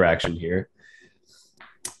Yeah. interaction here.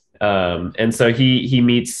 And so he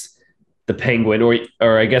meets the Penguin,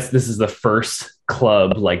 or I guess this is the first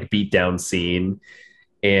club like beatdown scene,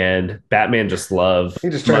 and Batman just love He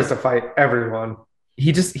just tries to fight everyone.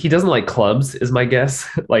 he doesn't like clubs is my guess.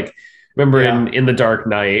 Like remember Yeah. in the Dark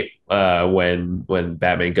Knight when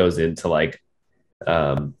Batman goes into like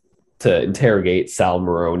to interrogate Sal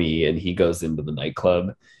Maroni and he goes into the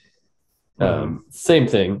nightclub. Same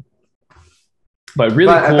thing. But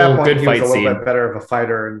really But at that cool, point, good he was fight a little scene. bit better of a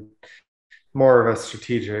fighter and more of a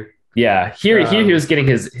strategic. Yeah, here he was getting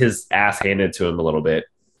his ass handed to him a little bit.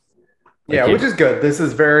 Yeah, Like which is good. This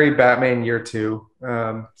is very Batman year two.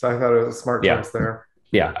 So I thought it was a smart Yeah. choice there.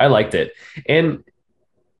 Yeah, I liked it. And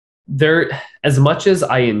there, as much as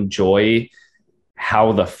I enjoy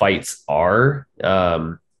how the fights are,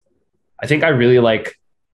 I think I really like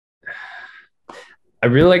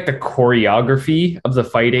the choreography of the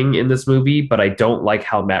fighting in this movie, but I don't like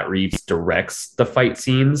how Matt Reeves directs the fight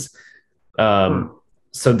scenes.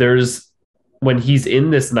 So there's when he's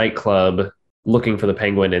in this nightclub looking for the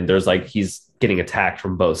Penguin, and there's like he's getting attacked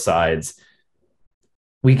from both sides.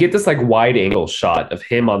 We get this like wide angle shot of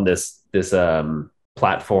him on this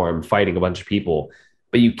platform fighting a bunch of people,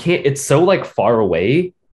 but you can't. It's so like far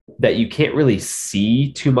away that you can't really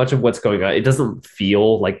see too much of what's going on. It doesn't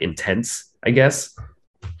feel like intense, I guess.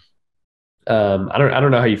 I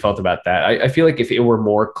don't know how you felt about that. I feel like if it were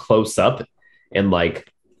more close up and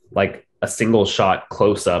like a single shot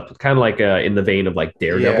close up, kind of like in the vein of like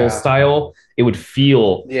Daredevil style, it would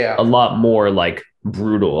feel a lot more like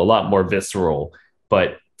brutal, a lot more visceral.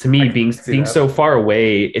 But to me, being so far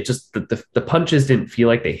away, it just the punches didn't feel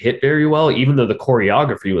like they hit very well, even though the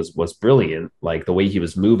choreography was brilliant, like the way he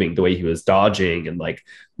was moving, the way he was dodging and like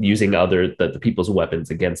using the people's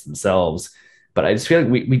weapons against themselves. But I just feel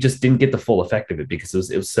like we just didn't get the full effect of it because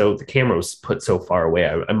it was so the camera was put so far away.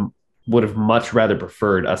 I would have much rather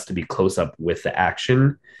preferred us to be close up with the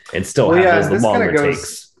action and still have those longer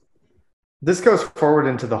takes. This goes forward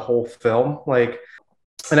into the whole film, like,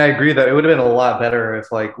 and I agree that it would have been a lot better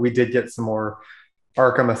if like we did get some more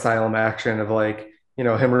Arkham Asylum action of like, you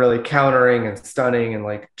know, him really countering and stunning and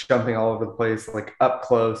like jumping all over the place, like up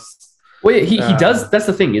close. Well, yeah, he does. That's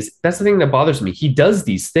the thing that bothers me. He does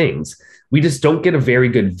these things. We just don't get a very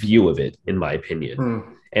good view of it, in my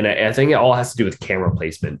opinion. And I think it all has to do with camera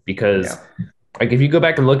placement because like if you go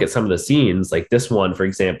back and look at some of the scenes, like this one, for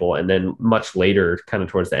example, and then much later, kind of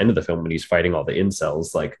towards the end of the film when he's fighting all the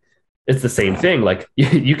incels, like it's the same thing. Like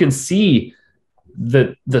you can see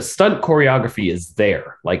the stunt choreography is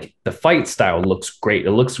there. Like the fight style looks great.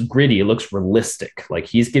 It looks gritty. It looks realistic. Like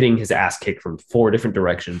he's getting his ass kicked from 4 different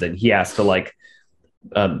directions and he has to like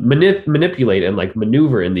manipulate and like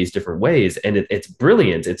maneuver in these different ways. And it's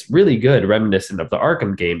brilliant. It's really good, reminiscent of the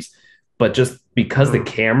Arkham games. But just because the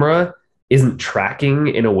camera isn't tracking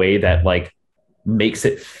in a way that like makes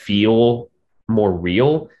it feel more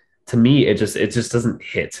real, to me, it just doesn't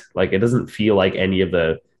hit. Like it doesn't feel like any of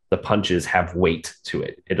the punches have weight to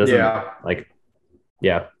it. It doesn't I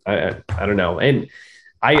don't know. And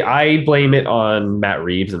I blame it on Matt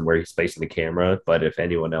Reeves and where he's placing the camera. But if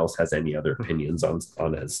anyone else has any other opinions on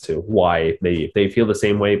as to why they feel the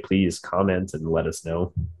same way, please comment and let us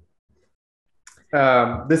know.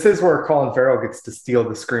 This is where Colin Farrell gets to steal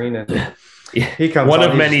the screen, and he comes one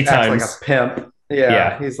on, of many times like a pimp.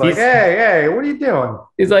 He's like, hey, what are you doing?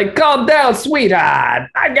 He's like, calm down, sweetheart.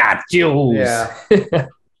 I got you. Yeah.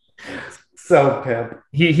 So pimp.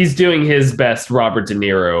 He's doing his best Robert De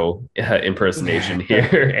Niro impersonation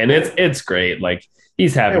here, and it's great. Like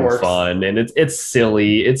he's having fun, and it's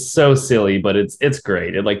silly. It's so silly, but it's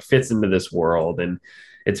great. It like fits into this world, and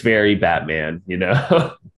it's very Batman, you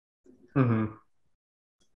know.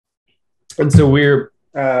 And so we're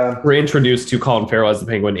introduced to Colin Farrell as the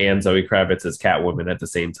Penguin and Zoe Kravitz as Catwoman at the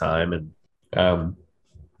same time, and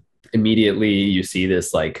immediately you see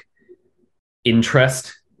this like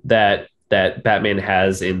interest that Batman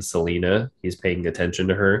has in Selina. He's paying attention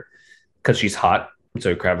to her because she's hot.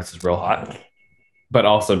 Zoe Kravitz is real hot, but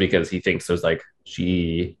also because he thinks there's like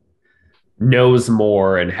she knows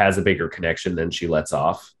more and has a bigger connection than she lets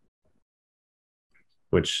off.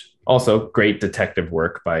 Which also great detective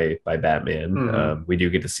work by Batman. Mhm. We do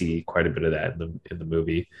get to see quite a bit of that in the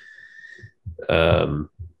movie.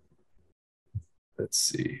 Let's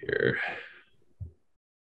see here.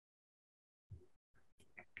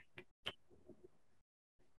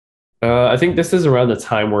 I think this is around the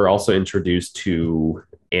time we're also introduced to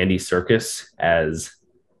Andy Serkis as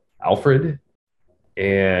Alfred.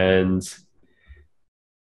 And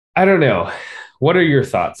I don't know. What are your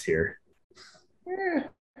thoughts here? Eh,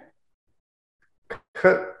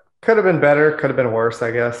 could could have been better, could have been worse,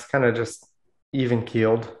 I guess. Kind of just even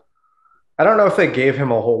keeled. I don't know if they gave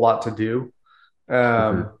him a whole lot to do.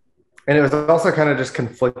 Mhm. And it was also kind of just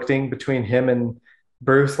conflicting between him and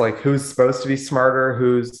Bruce, like who's supposed to be smarter,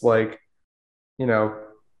 who's like, you know,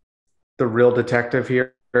 the real detective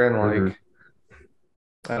here, and Mhm. like,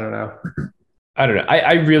 I don't know. I don't know.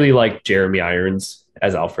 I really like Jeremy Irons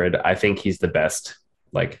as Alfred. I think he's the best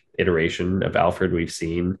like iteration of Alfred we've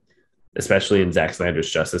seen, especially in Zack Snyder's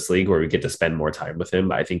Justice League, where we get to spend more time with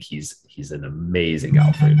him. I think he's an amazing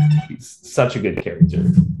Alfred. He's such a good character.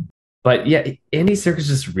 But yeah, Andy Serkis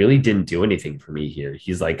just really didn't do anything for me here.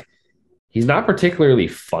 He's not particularly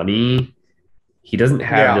funny. He doesn't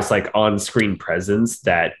have this Yeah, like on-screen presence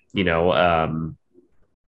that,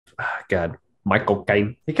 God, Michael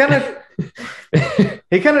Caine. he kind of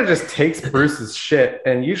he kind of just takes Bruce's shit,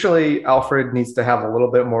 and usually Alfred needs to have a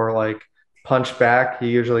little bit more like punch back. He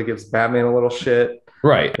usually gives Batman a little shit,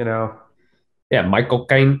 Right. you know. Yeah, Michael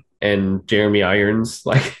Caine and Jeremy Irons,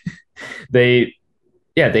 like they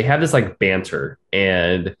they have this like banter,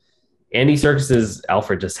 and Andy Serkis's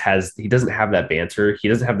Alfred just he doesn't have that banter. He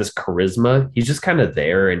doesn't have this charisma. He's just kind of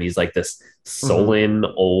there, and he's like this Mhm. sullen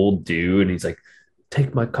old dude. And he's like,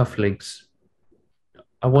 "Take my cufflinks.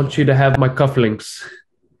 I want you to have my cufflinks.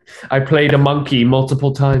 I played a monkey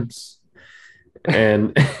multiple times."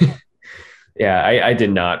 And yeah, I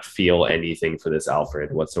did not feel anything for this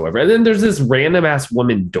Alfred whatsoever. And then there's this random ass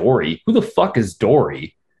woman, Dory. Who the fuck is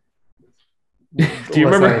Dory? Do you Let's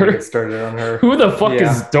remember not even her? get started on her. Who the fuck is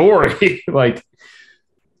Yeah. Dory? Like,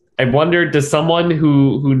 I wonder, does someone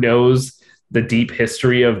who knows the deep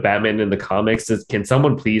history of Batman in the comics, can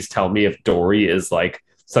someone please tell me if Dory is like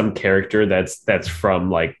some character that's from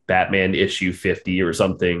like Batman issue 50 or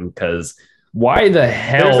something? Because why the There's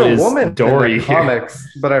hell a is woman in the Dory here? comics,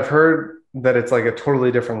 but I've heard that it's like a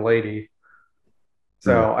totally different lady. Hmm.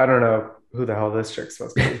 So I don't know who the hell this chick's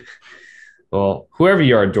supposed to be. Well, whoever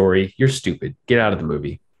you are, Dory, you're stupid. Get out of the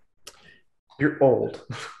movie. You're old.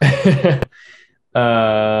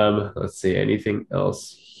 Let's see. Anything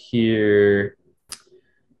else here?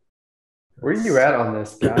 Where are you at on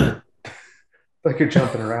this, Pat? Like you're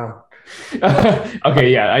jumping around.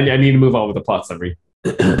 Okay, yeah, I need to move on with the plot summary.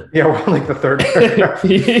 Yeah, we're on like the third paragraph.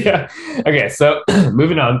 Yeah. Okay, so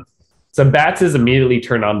moving on. So Bats is immediately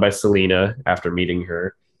turned on by Selena after meeting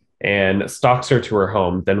her and stalks her to her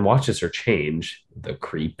home, then watches her change. The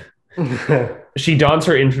creep. She dons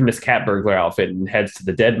her infamous cat burglar outfit and heads to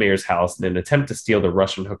the dead mayor's house in an attempt to steal the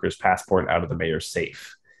Russian hooker's passport out of the mayor's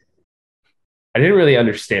safe. I didn't really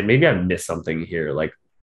understand. Maybe I missed something here. Like,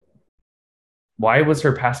 why was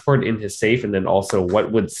her passport in his safe? And then also,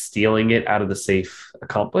 what would stealing it out of the safe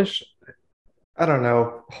accomplish? I don't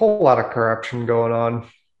know. A whole lot of corruption going on.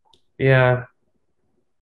 Yeah.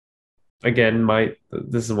 Again,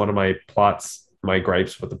 this is one of my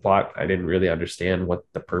gripes with the plot. I didn't really understand what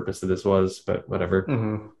the purpose of this was, but whatever.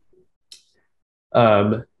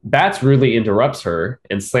 Hmm. Bats rudely interrupts her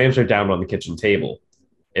and slams her down on the kitchen table.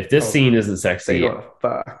 If this Oh, scene isn't they sexy, going to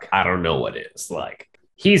fuck. I don't know what is. Like,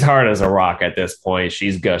 he's hard as a rock at this point.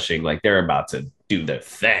 She's gushing like they're about to do their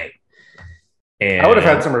thing. I would have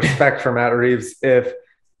had And some respect for Matt Reeves if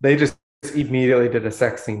they just immediately did a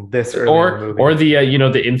sex scene this early in the movie. or the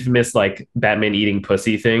the infamous like Batman eating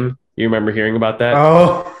pussy thing. You remember hearing about that?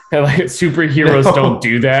 Oh, And, like superheroes no. don't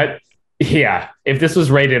do that. Yeah, if this was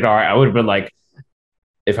rated R, I would have been like,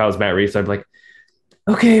 if I was Matt Reeves, I'd be like,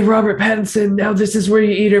 okay, Robert Pattinson, now this is where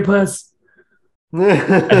you eat her puss.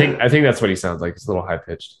 I think that's what he sounds like. It's a little high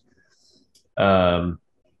pitched.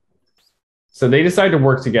 So they decide to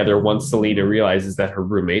work together once Selena realizes that her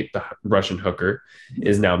roommate, the Russian hooker,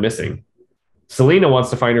 is now missing. Selena wants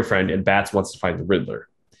to find her friend, and Bats wants to find the Riddler.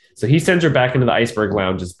 So he sends her back into the Iceberg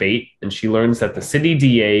Lounge as bait, and she learns that the city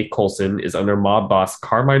DA, Coulson, is under mob boss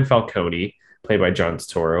Carmine Falcone, played by John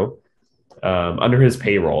Turturro, under his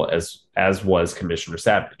payroll, as was Commissioner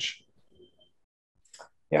Savage.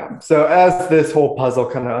 Yeah. So as this whole puzzle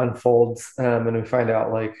kind of unfolds, and we find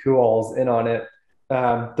out like who all's in on it,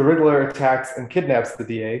 the Riddler attacks and kidnaps the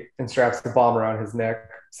DA and straps the bomb around his neck,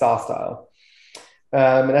 Saw style.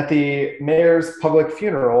 And at the mayor's public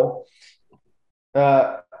funeral,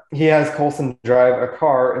 he has Coulson drive a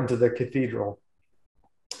car into the cathedral.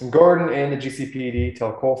 Gordon and the GCPD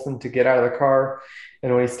tell Coulson to get out of the car,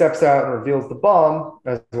 and when he steps out and reveals the bomb,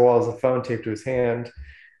 as well as a phone taped to his hand,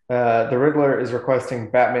 the Riddler is requesting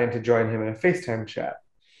Batman to join him in a FaceTime chat.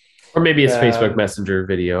 Or maybe it's Facebook Messenger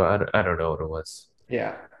video. I don't know what it was.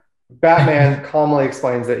 Yeah. Batman calmly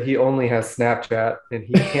explains that he only has Snapchat and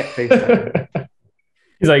he can't FaceTime.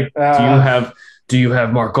 He's like, do you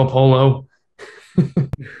have Marco Polo? Do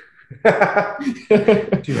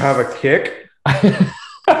you have a kick?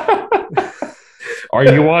 Are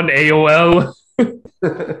you on AOL?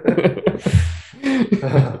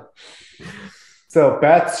 So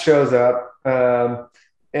Bats shows up and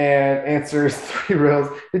answers 3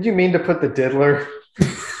 riddles. Did you mean to put the diddler?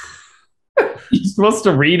 You're supposed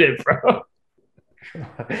to read it, bro.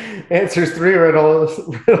 Answers 3 riddles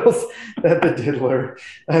that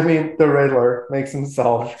the Riddler makes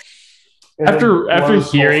himself. After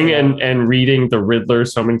hearing and reading the Riddler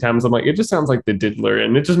so many times, I'm like, it just sounds like the Diddler,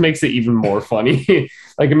 and it just makes it even more funny.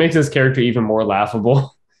 Like, it makes his character even more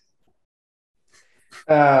laughable.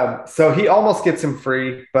 So he almost gets him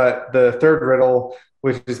free, but the 3rd riddle,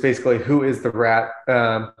 which is basically who is the rat,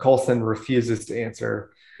 Coulson refuses to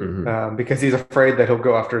answer because he's afraid that he'll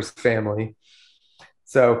go after his family.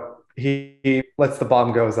 So he lets the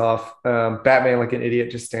bomb goes off. Batman, like an idiot,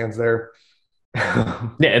 just stands there.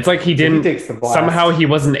 Yeah, it's like he somehow he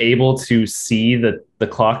wasn't able to see the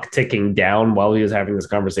clock ticking down while he was having this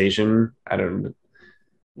conversation. I don't know.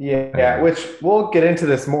 Yeah, which we'll get into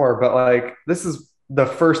this more, but like this is the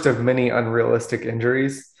first of many unrealistic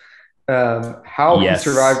injuries. How he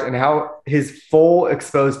survived and how his full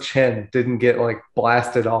exposed chin didn't get like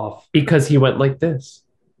blasted off. Because he went like this.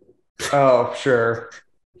 Oh, sure.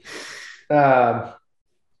 So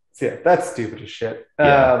yeah, that's stupid as shit.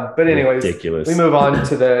 Yeah, but anyways, ridiculous. We move on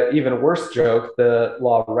to the even worse joke, the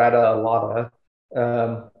La Rata Alata.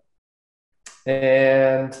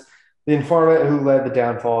 And the informant who led the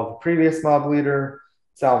downfall of the previous mob leader,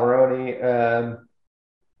 Sal Maroni.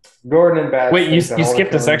 Gordon and Bats. Wait, you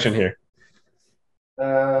skipped a section here.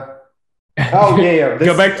 Yeah.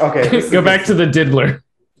 Go back. Okay, go back to the Diddler.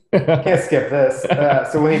 Can't skip this.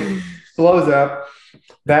 So when he blows up,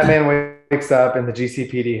 Batman wakes up in the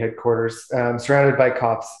GCPD headquarters, surrounded by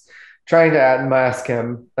cops, trying to unmask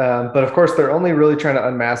him. But of course, they're only really trying to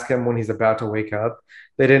unmask him when he's about to wake up.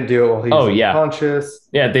 They didn't do it while he's unconscious.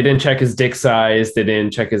 Yeah, they didn't check his dick size. They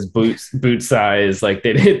didn't check his boot size. Like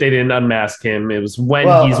they didn't unmask him. It was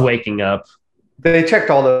when he's waking up. They checked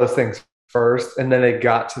all those things first, and then they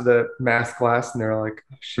got to the mask glass, and they're like,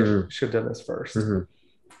 oh, shit, should have done this first.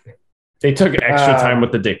 They took extra time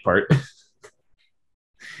with the dick part.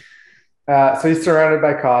 So he's surrounded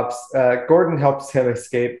by cops. Gordon helps him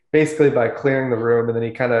escape basically by clearing the room, and then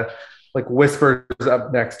he kind of like whispers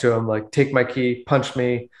up next to him, like, take my key, punch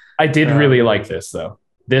me. I did really like this though.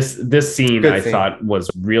 This scene I thought was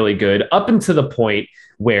really good up until the point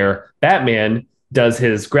where Batman does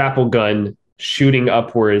his grapple gun shooting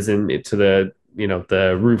upwards into the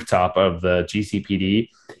rooftop of the GCPD,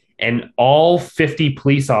 and all 50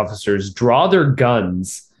 police officers draw their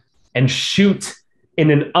guns and shoot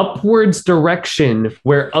in an upwards direction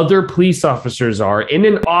where other police officers are in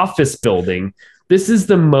an office building. This is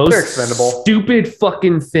the most stupid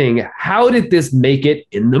fucking thing. How did this make it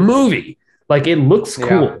in the movie? Like, it looks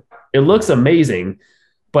cool. Yeah. It looks amazing.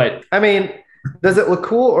 But I mean, does it look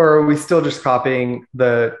cool, or are we still just copying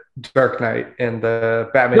the Dark Knight and the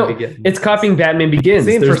Batman Begins? It's copying Batman Begins.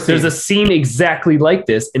 There's a scene exactly like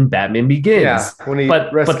this in Batman Begins. Yeah, when he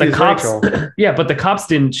rescues the cops, Rachel. Yeah, but the cops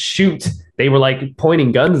didn't shoot. They were like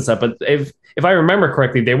pointing guns and stuff. But if I remember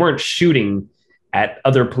correctly, they weren't shooting at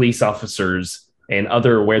other police officers and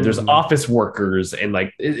where there's office workers, and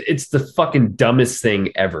like it's the fucking dumbest thing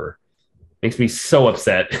ever. Makes me so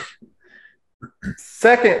upset.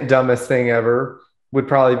 Second dumbest thing ever would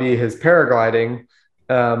probably be his paragliding,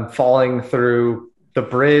 falling through the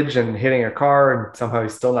bridge and hitting a car, and somehow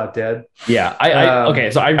he's still not dead. Yeah,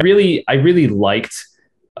 okay. So I really liked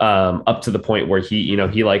up to the point where he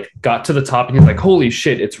like got to the top and he's like, holy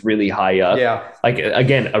shit, it's really high up. Yeah, like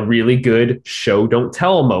again, a really good show don't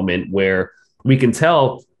tell moment where we can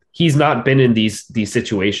tell he's not been in these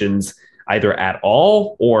situations either at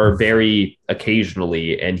all or very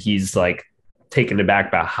occasionally, and he's like taken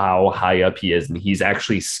aback by how high up he is, and he's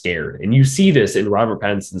actually scared. And you see this in Robert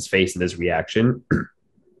Pattinson's face and his reaction.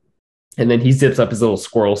 And then he zips up his little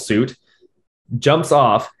squirrel suit, jumps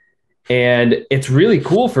off, and it's really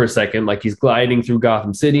cool for a second. Like, he's gliding through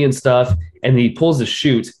Gotham City and stuff, and he pulls a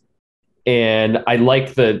chute. And I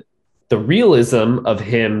like the the realism of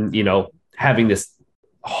him, having this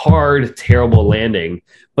hard, terrible landing.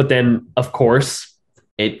 But then, of course,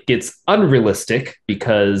 it gets unrealistic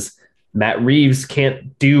because Matt Reeves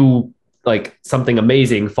can't do like something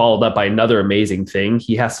amazing followed up by another amazing thing.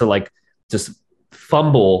 He has to like just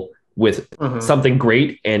fumble with something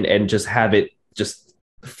great and just have it just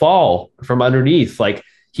fall from underneath. Like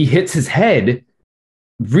he hits his head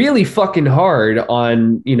really fucking hard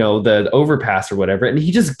on, the overpass or whatever, and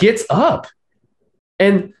he just gets up.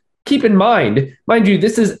 And keep in mind you,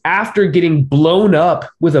 this is after getting blown up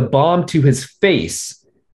with a bomb to his face.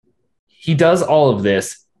 He does all of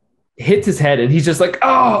this, hits his head, and he's just like,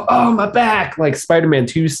 oh, my back, like Spider-Man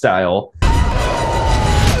 2 style.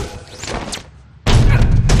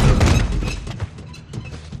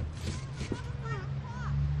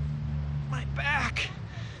 My back.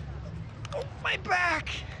 Oh, my back.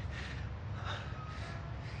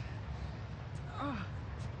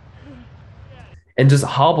 And just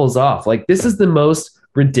hobbles off. Like, this is the most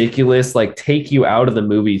ridiculous, like, take you out of the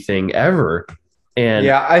movie thing ever. And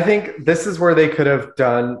yeah, I think this is where they could have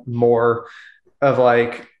done more of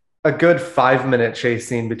like a good 5-minute chase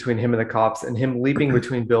scene between him and the cops and him leaping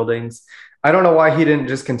between buildings. I don't know why he didn't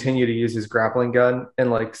just continue to use his grappling gun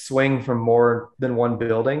and like swing from more than one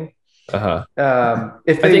building. If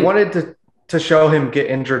they wanted to show him get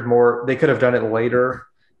injured more, they could have done it later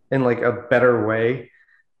in like a better way.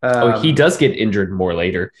 He does get injured more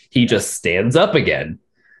later. He just stands up again.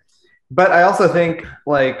 But I also think,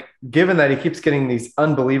 like, given that he keeps getting these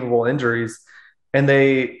unbelievable injuries, and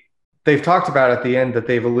they've talked about at the end that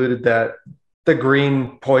they've alluded that the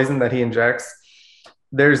green poison that he injects,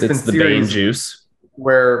 it's been the Bane juice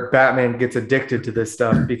where Batman gets addicted to this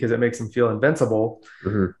stuff because it makes him feel invincible.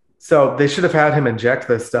 Mm-hmm. So they should have had him inject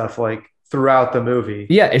this stuff like throughout the movie.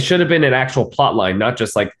 Yeah, it should have been an actual plot line, not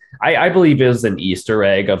just like I believe it was an Easter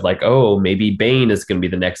egg of like, oh, maybe Bane is going to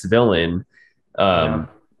be the next villain.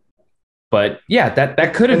 But yeah,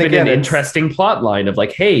 that could have been an interesting plot line of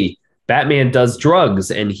like, hey, Batman does drugs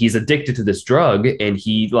and he's addicted to this drug, and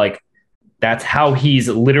he like that's how he's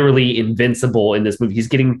literally invincible in this movie. He's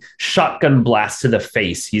getting shotgun blasts to the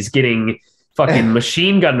face. He's getting fucking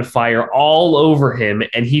machine gun fire all over him,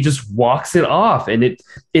 and he just walks it off, and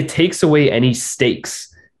it takes away any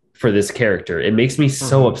stakes for this character. It makes me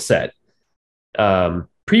so upset.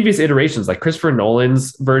 Previous iterations, like Christopher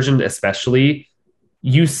Nolan's version especially,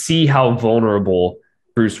 you see how vulnerable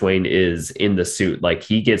Bruce Wayne is in the suit. Like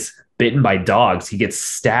he gets bitten by dogs, he gets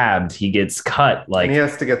stabbed, he gets cut, like and he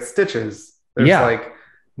has to get stitches. There's like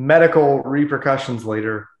medical repercussions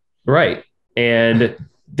later. Right. And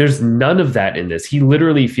there's none of that in this. He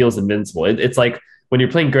literally feels invincible. It's like when you're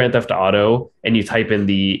playing Grand Theft Auto and you type in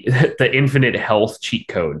the infinite health cheat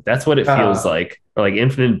code. That's what it feels like, or like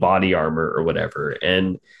infinite body armor or whatever.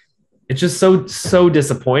 And it's just so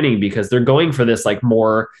disappointing because they're going for this like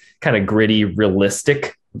more kind of gritty,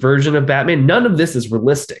 realistic version of Batman. None of this is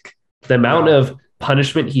realistic. The amount of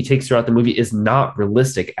punishment he takes throughout the movie is not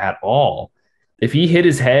realistic at all. If he hit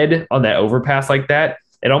his head on that overpass like that,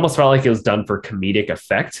 it almost felt like it was done for comedic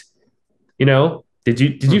effect. Did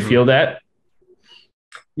you feel that?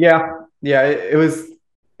 Yeah. It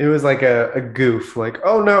was like a goof. Like,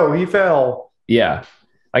 oh no, he fell. Yeah.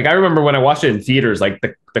 Like I remember when I watched it in theaters, like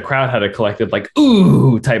the crowd had a collective like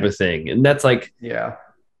ooh type of thing, and that's like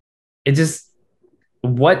it just.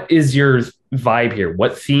 What is your vibe here?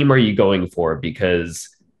 What theme are you going for? Because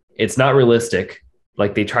it's not realistic.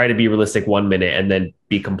 Like they try to be realistic 1 minute and then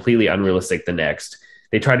be completely unrealistic the next.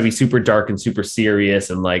 They try to be super dark and super serious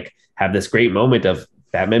and like have this great moment of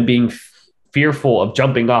Batman being fearful of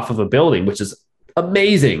jumping off of a building, which is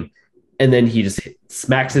amazing. And then he just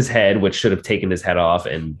smacks his head, which should have taken his head off,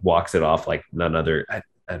 and walks it off like none other. I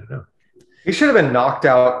don't know. He should have been knocked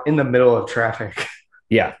out in the middle of traffic.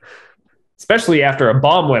 Yeah. Especially after a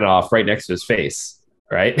bomb went off right next to his face,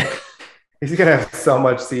 right? He's going to have so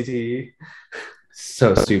much CTE.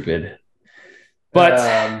 So stupid.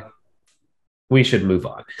 But we should move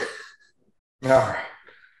on. All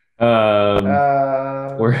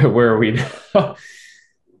right. Where are we now?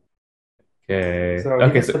 Okay. So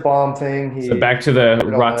he gets the bomb thing. So back to the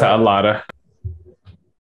Rata Alada.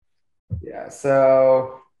 Yeah,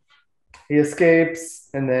 so he escapes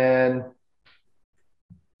and then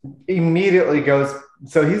immediately goes.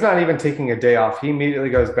 So he's not even taking a day off. He immediately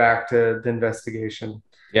goes back to the investigation.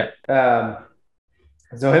 Yeah.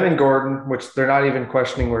 So him and Gordon, which they're not even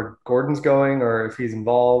questioning where Gordon's going or if he's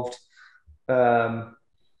involved.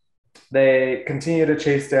 They continue to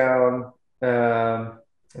chase down.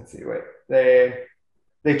 Let's see. Wait.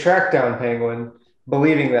 They track down Penguin,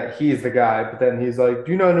 believing that he's the guy, but then he's like,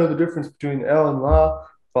 "Do you not know the difference between L and La?"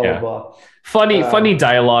 blah Yeah. blah blah. Funny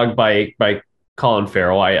dialogue by Colin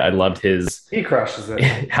Farrell. I loved his He crushes it.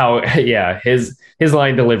 his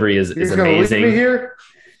line delivery is He's gonna leave amazing. me here.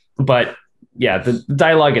 But yeah, the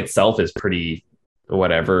dialogue itself is pretty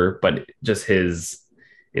whatever, but just his,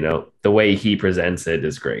 the way he presents it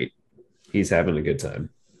is great. He's having a good time.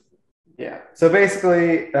 Yeah. So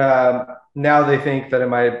basically, now they think that it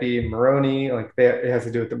might be Maroni, like it has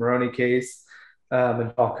to do with the Maroni case,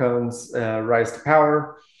 and Falcone's rise to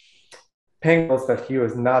power. Peng knows that he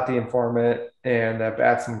was not the informant, and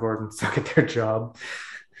Bats and Gordon suck at their job.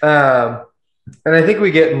 And I think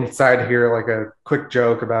we get inside here like a quick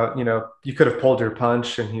joke about, you could have pulled your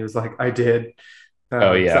punch, and he was like, "I did."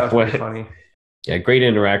 Oh yeah, so that was pretty funny. Yeah, great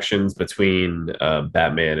interactions between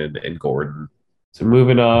Batman and Gordon. So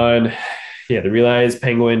moving on, they realize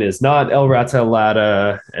Penguin is not El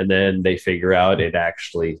Ratalata, and then they figure out it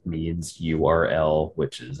actually means URL,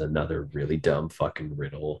 which is another really dumb fucking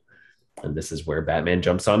riddle. And this is where Batman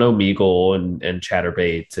jumps on Omegle and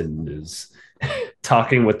Chatterbait and is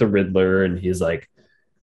talking with the Riddler, and he's like,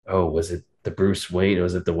 "Oh, was it the Bruce Wayne?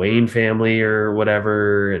 Was it the Wayne family or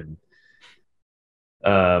whatever?" And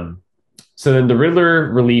so then the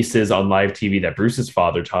Riddler releases on live TV that Bruce's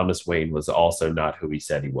father, Thomas Wayne, was also not who he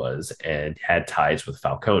said he was and had ties with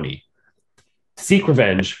Falcone. To seek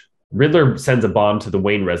revenge, Riddler sends a bomb to the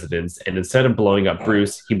Wayne residence, and instead of blowing up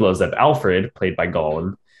Bruce, he blows up Alfred, played by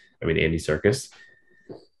Andy Serkis.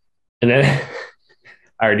 And then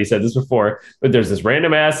I already said this before, but there's this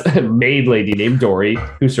random ass maid lady named Dory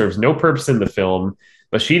who serves no purpose in the film,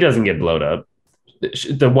 but she doesn't get blown up.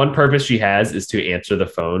 The one purpose she has is to answer the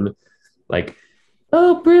phone like,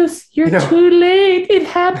 "Oh, Bruce, you're too late. It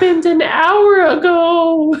happened an hour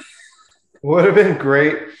ago." Would have been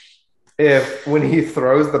great if when he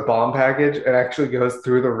throws the bomb package, it actually goes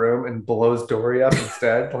through the room and blows Dory up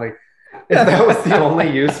instead. Like, if that was the only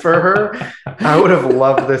use for her, I would have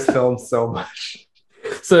loved this film so much.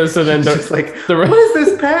 So then just like, what is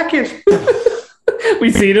this package?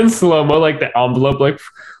 We see it in slow-mo, like the envelope, like,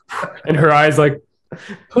 and her eyes like,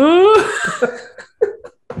 huh?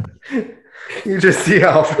 You just see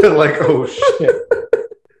Alfred like, "Oh shit.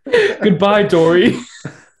 Goodbye, Dory."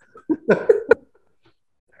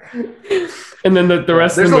 And then the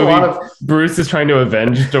rest of the movie, Bruce is trying to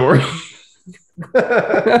avenge Dory.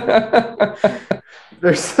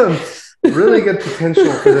 There's some really good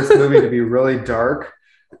potential for this movie to be really dark.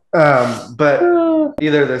 But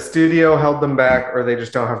either the studio held them back or they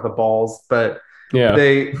just don't have the balls. But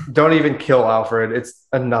they don't even kill Alfred. It's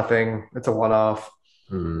a nothing. It's a one-off.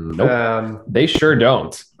 Nope. They sure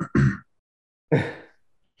don't.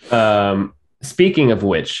 Speaking of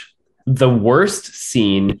which, the worst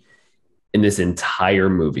scene in this entire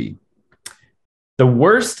movie, the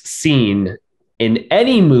worst scene in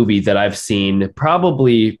any movie that I've seen,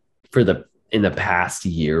 probably in the past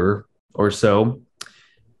year or so,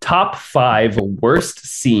 top 5 worst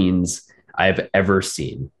scenes I've ever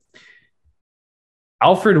seen.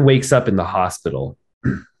 Alfred wakes up in the hospital.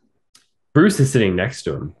 Bruce is sitting next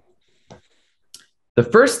to him. The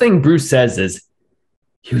first thing Bruce says is,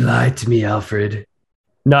 "You lied to me, Alfred."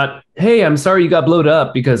 Not, "Hey, I'm sorry you got blowed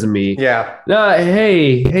up because of me." Yeah.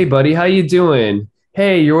 Hey, buddy, how you doing?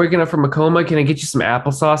 Hey, you're waking up from a coma. Can I get you some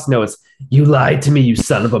applesauce? No, it's, "You lied to me, you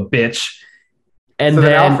son of a bitch." And so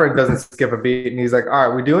then Alfred doesn't skip a beat, and he's like, "All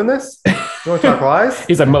right, we doing this? You want to talk lies?"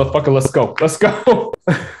 He's like, "Motherfucker, let's go."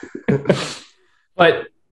 But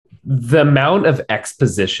the amount of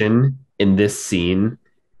exposition in this scene,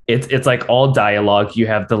 it's like all dialogue. You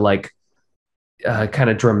have the like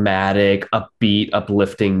kind of dramatic, upbeat,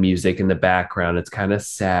 uplifting music in the background. It's kind of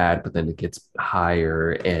sad, but then it gets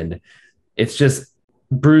higher, and it's just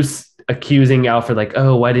Bruce accusing Alfred like,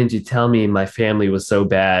 "Oh, why didn't you tell me my family was so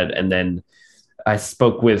bad?" And then I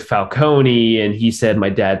spoke with Falcone, and he said my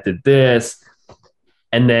dad did this.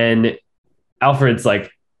 And then Alfred's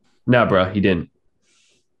like, "No, bro, he didn't."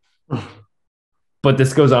 But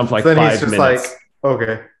this goes on for like 5 minutes. Like,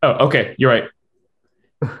 okay. Oh, okay, you're right.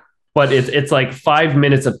 But it's like 5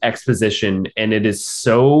 minutes of exposition, and it is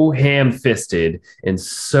so ham-fisted and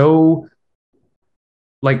so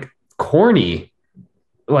like corny.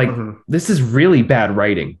 Like, this is really bad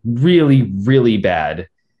writing. Really, really bad.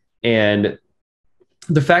 And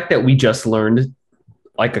the fact that we just learned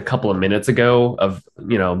like a couple of minutes ago of,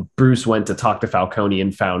 Bruce went to talk to Falcone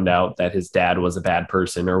and found out that his dad was a bad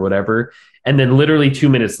person or whatever. And then literally 2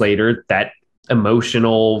 minutes later, that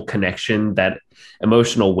emotional connection, that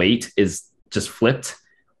emotional weight is just flipped.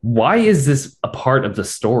 Why is this a part of the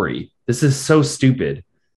story? This is so stupid.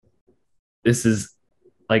 This is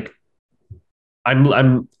like,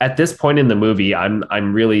 I'm at this point in the movie,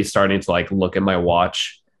 I'm really starting to like look at my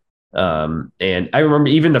watch And I remember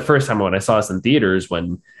even the first time when I saw this in theaters,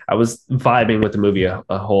 when I was vibing with the movie a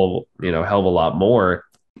whole, hell of a lot more.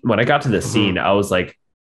 When I got to this scene, I was like,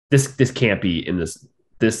 this can't be in this.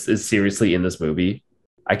 This is seriously in this movie.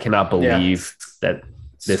 I cannot believe that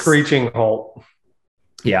this screeching halt.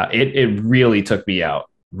 Yeah, it really took me out.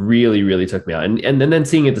 Really, really took me out. And then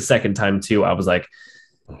seeing it the second time too, I was like,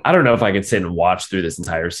 I don't know if I could sit and watch through this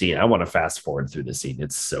entire scene. I want to fast forward through the scene.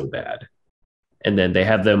 It's so bad. And then they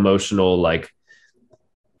have the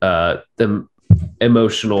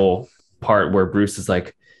emotional part where Bruce is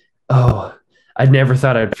like, "Oh, I never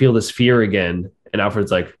thought I'd feel this fear again." And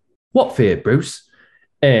Alfred's like, "What fear, Bruce?"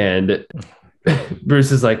 And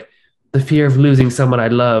Bruce is like, "The fear of losing someone I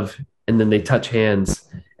love." And then they touch hands,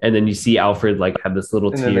 and then you see Alfred like have this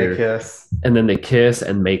little tear, then they kiss, and then they kiss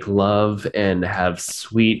and make love and have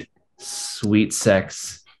sweet, sweet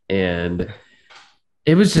sex, and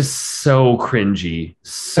it was just so cringy,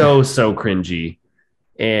 so cringy.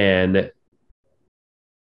 And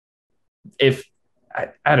if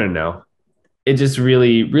I don't know, it just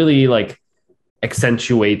really, really like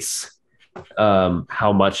accentuates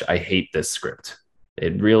how much I hate this script.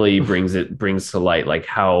 It really brings to light like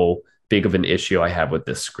how big of an issue I have with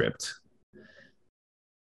this script.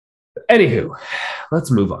 Anywho,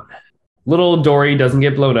 let's move on. Little Dory doesn't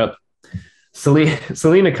get blown up.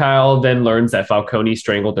 Selena Kyle then learns that Falcone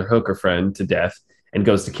strangled her hooker friend to death and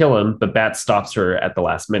goes to kill him, but Bat stops her at the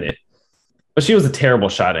last minute. But she was a terrible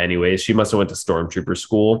shot anyways. She must have went to stormtrooper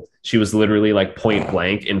school. She was literally like point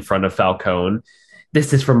blank in front of Falcone.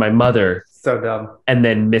 "This is from my mother." So dumb. And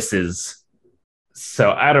then misses.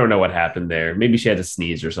 So I don't know what happened there. Maybe she had to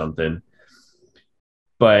sneeze or something.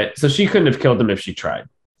 But so she couldn't have killed him if she tried.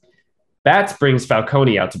 Bats brings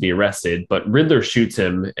Falcone out to be arrested, but Riddler shoots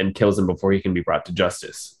him and kills him before he can be brought to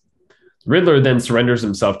justice. Riddler then surrenders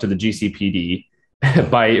himself to the GCPD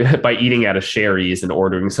by eating out of Sherry's and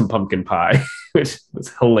ordering some pumpkin pie, which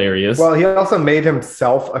was hilarious. Well, he also made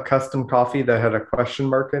himself a custom coffee that had a question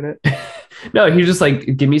mark in it. No, he was just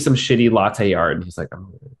like, "Give me some shitty latte art," and he's like,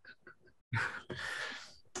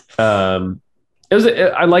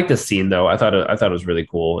 I like this scene though. I thought it was really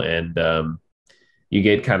cool, and you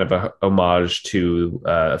get kind of a homage to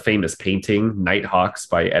a famous painting, Nighthawks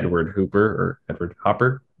by Edward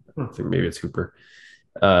Hopper. I think maybe it's Hooper.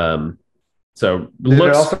 So did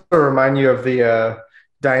it also remind you of the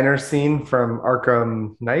diner scene from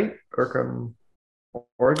Arkham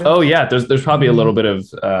Origins? Oh yeah, there's probably a little bit of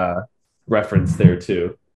reference there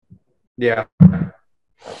too. Yeah.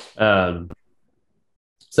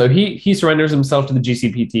 So he surrenders himself to the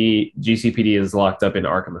GCPD. GCPD is locked up in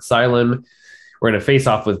Arkham Asylum. We're in a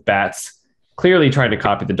face-off with Bats, clearly trying to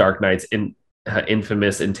copy the Dark Knight's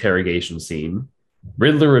infamous interrogation scene.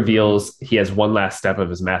 Riddler reveals he has one last step of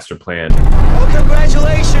his master plan. Well,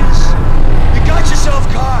 congratulations! You got yourself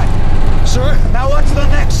caught! Sir? Now what's the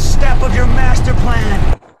next step of your master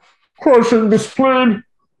plan? Crushing this plan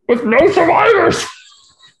with no survivors!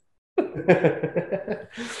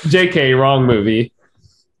 JK, wrong movie.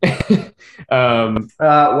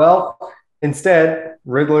 Well, instead,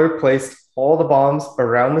 Riddler placed all the bombs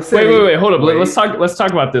around the city. Wait, hold up. Let's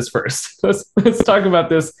talk about this first. Let's talk about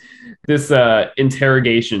this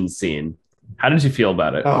interrogation scene. How did you feel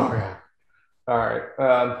about it? Oh, yeah. All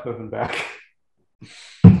right. Moving back.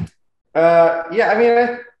 Yeah, I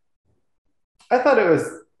mean, I thought it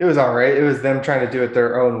was all right. It was them trying to do it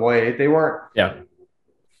their own way. They weren't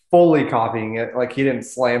fully copying it. Like, he didn't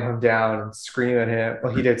slam him down and scream at him.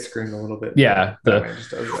 Well, he did scream a little bit. Yeah.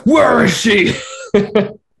 Where is she?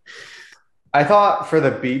 I thought for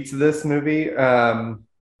the beats of this movie,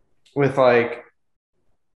 with like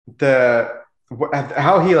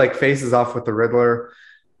how he like faces off with the Riddler,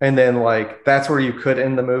 and then like that's where you could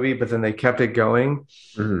end the movie, but then they kept it going.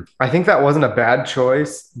 Mm-hmm. I think that wasn't a bad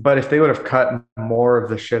choice, but if they would have cut more of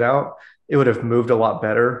the shit out, it would have moved a lot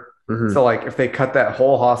better. Mm-hmm. So like if they cut that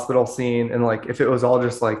whole hospital scene, and like if it was all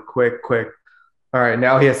just like quick, all right,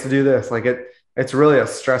 now he has to do this. Like it's really a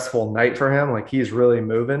stressful night for him. Like he's really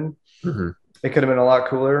moving. Mm-hmm. It could have been a lot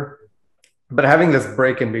cooler, but having this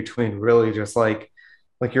break in between really just like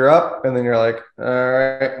you're up and then you're like, all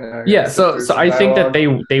right. Yeah. So I think that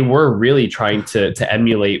they were really trying to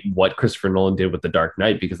emulate what Christopher Nolan did with The Dark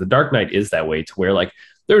Knight, because The Dark Knight is that way, to where like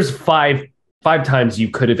there's five times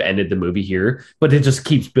you could have ended the movie here, but it just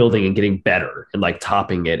keeps building and getting better and like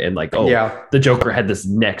topping it. And like, the Joker had this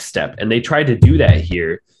next step, and they tried to do that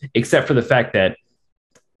here, except for the fact that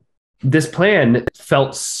this plan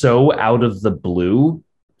felt so out of the blue,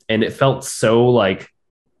 and it felt so like,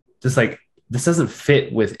 just like, this doesn't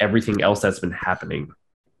fit with everything else that's been happening.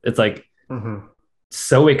 It's like,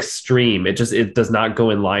 so extreme. It does not go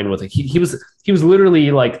in line with it. He was literally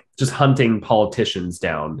like just hunting politicians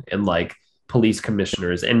down and like police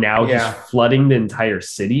commissioners, and now he's Yeah. flooding the entire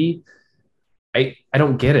city. I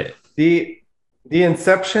don't get it. The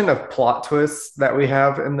inception of plot twists that we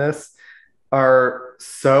have in this are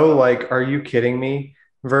so like, are you kidding me?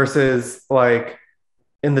 Versus like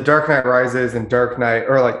in the Dark Knight Rises and Dark Knight,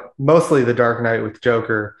 or like mostly the Dark Knight with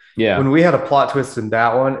Joker. Yeah. When we had a plot twist in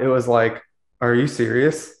that one, it was like, are you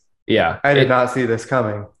serious? Yeah. I did not see this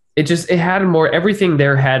coming. It had more, everything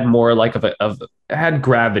there had more like it had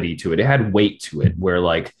gravity to it. It had weight to it where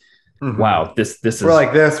like, wow, this is we're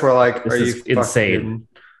like this. We're like, this are is you insane.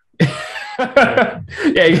 Yeah,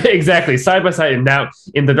 exactly. Side by side. And now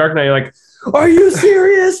in the Dark Knight, you're like, are you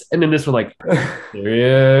serious? And then this one, like,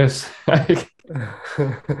 serious.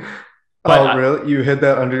 Oh, really? You hid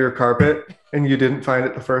that under your carpet and you didn't find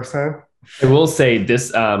it the first time? I will say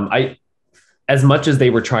this, as much as they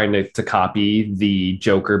were trying to copy the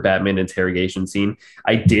Joker Batman interrogation scene,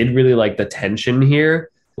 I did really like the tension here.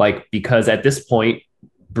 Like, because at this point,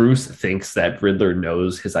 Bruce thinks that Riddler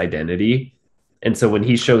knows his identity. And so when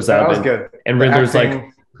he shows up and Riddler's like,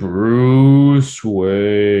 Bruce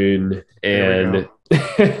Wayne. And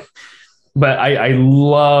but I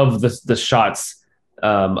love the shots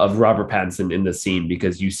of Robert Pattinson in the scene,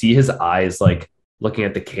 because you see his eyes like looking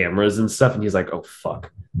at the cameras and stuff, and he's like, oh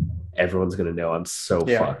fuck, everyone's gonna know I'm so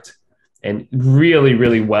fucked. And really,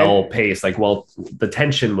 really well paced. Like, well, the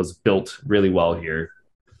tension was built really well here.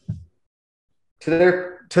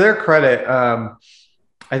 To their credit,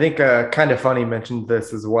 I think Kind of Funny mentioned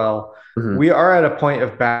this as well. Mm-hmm. We are at a point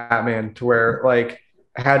of Batman to where, like,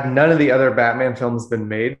 had none of the other Batman films been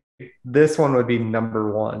made, this one would be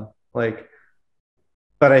number one. Like,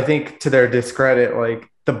 but I think to their discredit, like,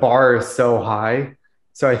 the bar is so high.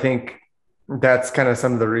 So I think that's kind of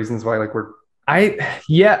some of the reasons why, like,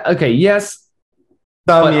 yes.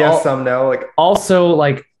 Some yes, some no. Like, also,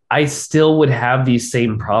 like, I still would have these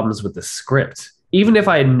same problems with the script. Even if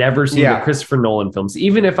I had never seen the Christopher Nolan films,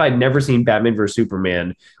 even if I'd never seen Batman vs.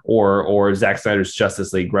 Superman or Zack Snyder's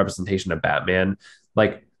Justice League representation of Batman,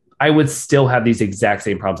 like, I would still have these exact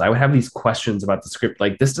same problems. I would have these questions about the script.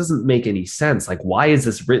 Like, this doesn't make any sense. Like, why is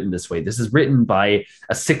this written this way? This is written by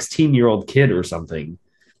a 16-year-old kid or something.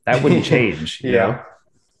 That wouldn't change. You know?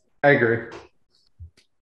 I agree.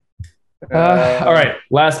 All right.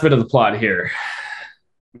 Last bit of the plot here.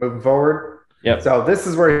 Moving forward. Yep. So this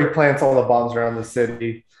is where he plants all the bombs around the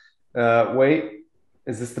city. Wait,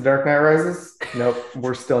 is this the Dark Knight Rises? Nope,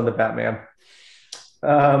 we're still in the Batman.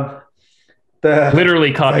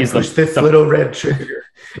 Literally copies this little red trigger.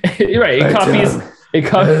 Right. It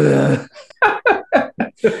copies.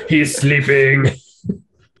 He's sleeping.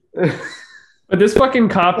 But this fucking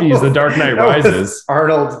copies the Dark Knight Rises.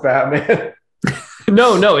 Arnold's Batman.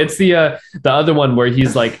 No, it's the other one where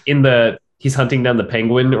he's like he's hunting down the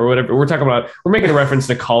penguin or whatever. We're making a reference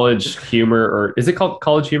to College Humor, or is it called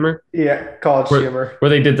College Humor? Yeah, College Humor. Where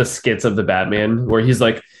they did the skits of the Batman, where he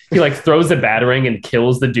throws the batarang and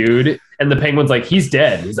kills the dude, and the penguin's like, he's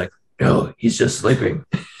dead. He's like, no, he's just sleeping.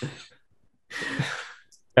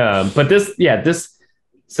 But this.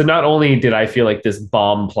 So not only did I feel like this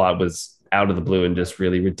bomb plot was out of the blue and just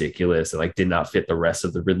really ridiculous and like did not fit the rest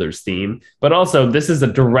of the Riddler's theme, but also this is a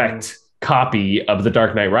direct copy of The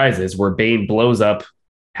Dark Knight Rises, where Bane blows up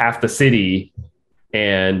half the city,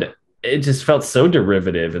 and it just felt so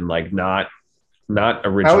derivative and like not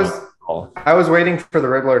original. I was waiting for the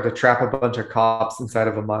Riddler to trap a bunch of cops inside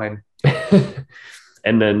of a mine.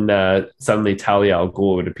 And then suddenly Talia al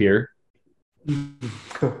Ghul would appear.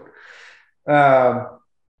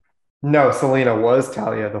 No, Selena was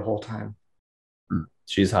Talia the whole time.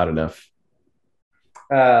 She's hot enough.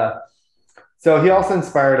 So he also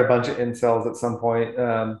inspired a bunch of incels at some point.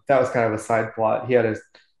 That was kind of a side plot. He had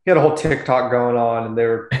a whole TikTok going on, and they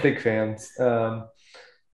were big fans.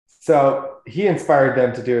 So he inspired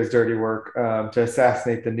them to do his dirty work, to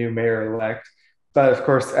assassinate the new mayor-elect. But of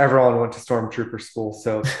course, everyone went to Stormtrooper school,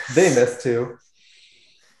 so they missed too.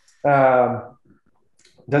 Does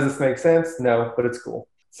this make sense? No, but it's cool.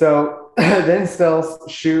 So the incels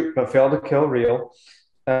shoot but fail to kill Real.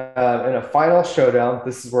 In a final showdown,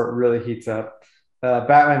 this is where it really heats up.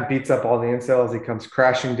 Batman beats up all the incels. He comes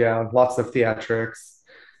crashing down. Lots of theatrics.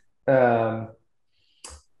 But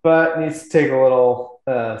needs to take a little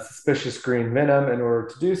suspicious green venom in order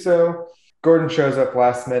to do so. Gordon shows up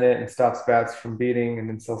last minute and stops Bats from beating an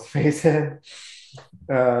incel's face in.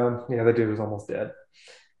 The dude was almost dead.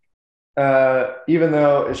 Even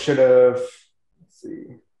though it should have... Let's see.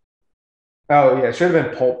 Oh, yeah, it should have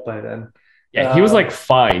been Pulp by then. Yeah, he was like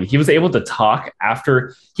fine. He was able to talk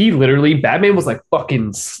after Batman was like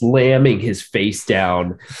fucking slamming his face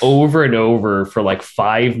down over and over for like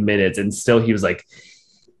 5 minutes. And still he was like,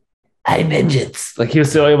 I vengeance. Like he was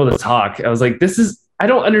still able to talk. I was like, I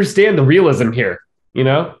don't understand the realism here, you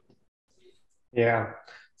know? Yeah.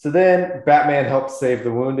 So then Batman helps save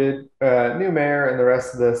the wounded. New mayor and the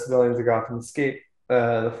rest of the civilians of Gotham escape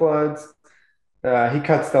the floods. He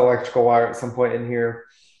cuts the electrical wire at some point in here.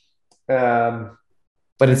 But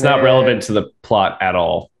it's not relevant to the plot at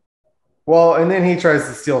all. Well, and then he tries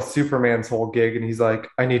to steal Superman's whole gig, and he's like,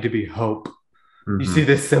 I need to be Hope. Mm-hmm. You see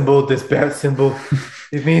this symbol, this bat symbol?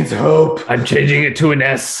 It means hope. I'm changing it to an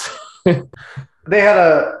S. They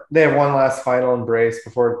have one last final embrace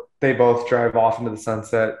before they both drive off into the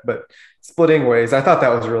sunset, but splitting ways. I thought that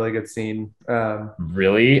was a really good scene.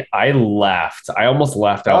 Really? I laughed. I almost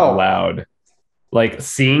laughed out loud. Like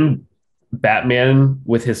seeing Batman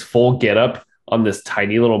with his full getup on this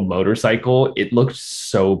tiny little motorcycle, it looked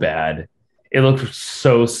so bad. It looked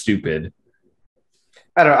so stupid.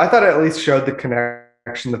 I don't know. I thought it at least showed the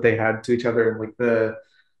connection that they had to each other, and the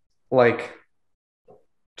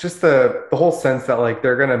whole sense that like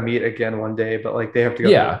they're gonna meet again one day, but like they have to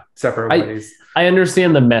go separate ways. I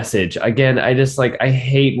understand the message. Again, I just I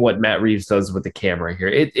hate what Matt Reeves does with the camera here.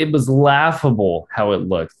 It was laughable how it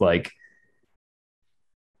looked like.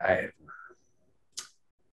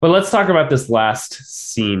 But let's talk about this last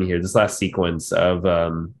scene here, this last sequence of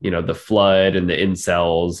the flood and the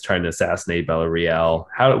incels trying to assassinate Bella Real.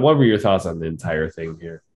 What were your thoughts on the entire thing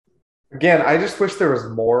here? Again, I just wish there was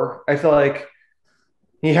more. I feel like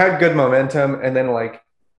he had good momentum, and then like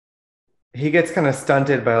he gets kind of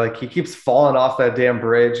stunted by like he keeps falling off that damn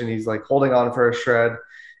bridge, and he's like holding on for a shred,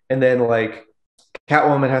 and then like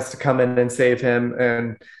Catwoman has to come in and save him,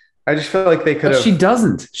 and I just feel like they could have. She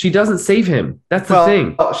doesn't. She doesn't save him. That's the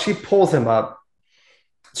thing. She pulls him up.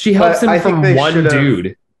 She helps him from one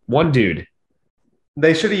dude. One dude.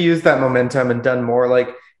 They should have used that momentum and done more. Like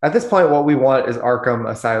at this point, what we want is Arkham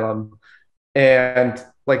Asylum, and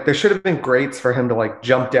like there should have been grates for him to like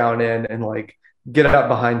jump down in and like get up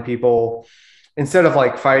behind people instead of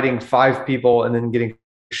like fighting 5 people and then getting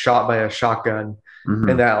shot by a shotgun,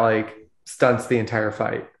 and that like stunts the entire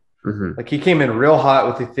fight. Mm-hmm. Like he came in real hot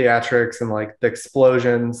with the theatrics and like the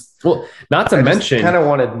explosions. Well, not to mention, kind of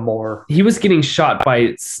wanted more. He was getting shot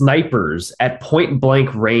by snipers at point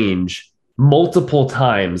blank range multiple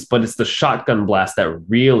times, but it's the shotgun blast that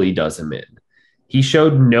really does him in. He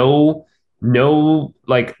showed no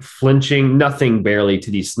like flinching, nothing barely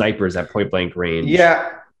to these snipers at point blank range.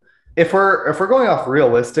 Yeah. If we're going off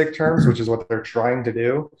realistic terms, which is what they're trying to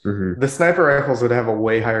do, the sniper rifles would have a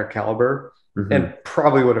way higher caliber. And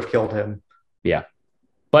probably would have killed him. Yeah.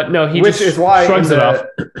 But no, which is why shrugs it off.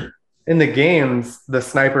 In the games, the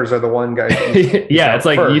snipers are the one guy. Yeah, it's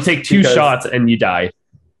like you take 2 shots and you die.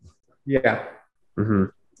 Yeah.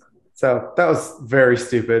 So that was very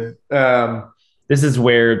stupid. This is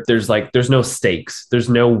where there's no stakes. There's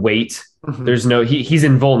no weight. There's no, he's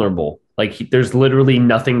invulnerable. Like there's literally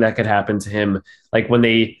nothing that could happen to him. Like when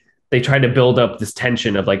they try to build up this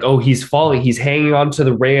tension of like, oh, he's falling, he's hanging onto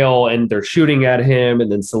the rail and they're shooting at him. And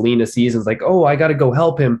then Selena sees and is like, oh, I got to go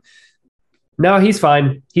help him. No, he's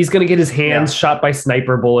fine. He's going to get his hands shot by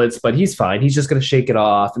sniper bullets, but he's fine. He's just going to shake it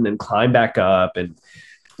off and then climb back up. And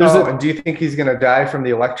and do you think he's going to die from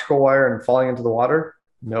the electrical wire and falling into the water?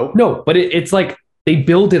 Nope. No, but it's like they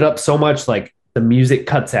build it up so much, like the music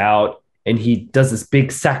cuts out. And he does this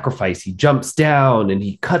big sacrifice. He jumps down and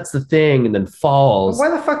he cuts the thing and then falls.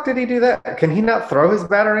 Why the fuck did he do that? Can he not throw his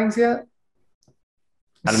batarangs yet?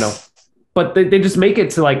 I don't know. But they just make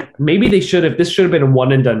it to like, maybe this should have been a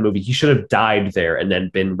one and done movie. He should have died there and then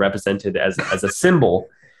been represented as a symbol.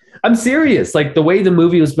 I'm serious. Like the way the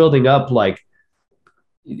movie was building up, like,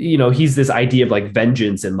 he's this idea of like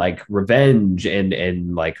vengeance and like revenge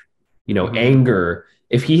and like, anger.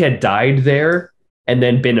 If he had died there, and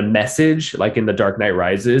then been a message, like in The Dark Knight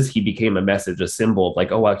Rises, he became a message, a symbol of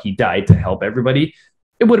like, oh, wow, he died to help everybody.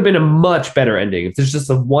 It would have been a much better ending if there's just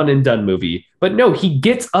a one and done movie. But no, he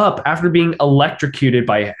gets up after being electrocuted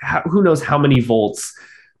by who knows how many volts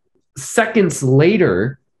seconds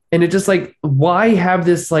later. And it just like, why have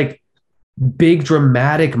this like big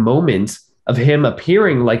dramatic moment of him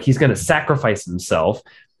appearing like he's going to sacrifice himself?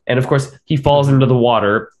 And of course, he falls into the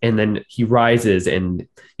water and then he rises and,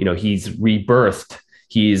 he's rebirthed.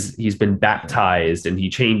 He's been baptized and he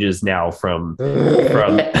changes now from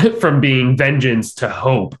being vengeance to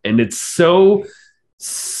hope. And it's so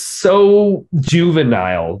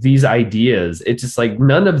juvenile, these ideas. It's just like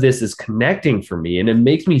none of this is connecting for me. And it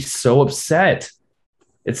makes me so upset.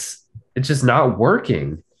 It's just not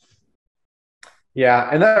working. Yeah,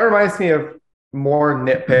 and that reminds me of more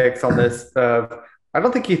nitpicks on this. I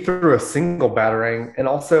don't think he threw a single batarang, and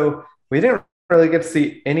also we didn't really get to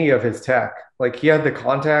see any of his tech. Like he had the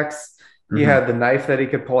contacts, he Mhm. had the knife that he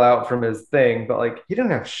could pull out from his thing, but like he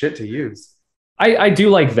didn't have shit to use. I do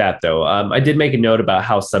like that though. I did make a note about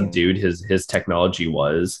how subdued his technology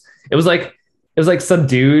was. It was like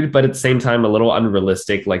subdued, but at the same time a little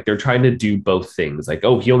unrealistic. Like they're trying to do both things. Like,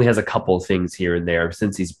 oh, he only has a couple of things here and there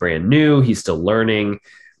since he's brand new. He's still learning.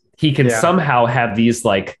 He can Yeah, somehow have these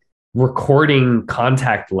like recording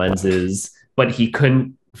contact lenses, but he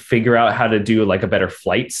couldn't figure out how to do like a better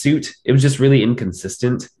flight suit. It was just really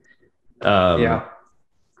inconsistent. Um, yeah.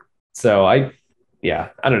 so yeah,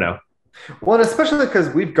 I don't know. Well, and especially because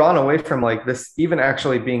we've gone away from like this even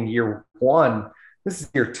actually being year one. This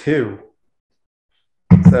is year two.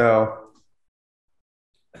 So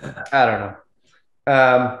I don't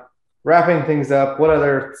know. Wrapping things up, what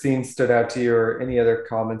other scenes stood out to you or any other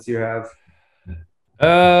comments you have?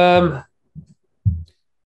 Um,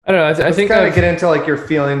 I don't know. I Let's think kind of I've get into like your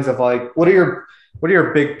feelings of like what are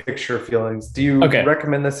your big picture feelings? Do you okay.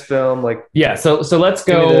 recommend this film? Like Yeah, so let's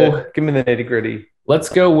go. give me the nitty gritty. Let's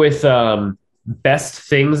go with best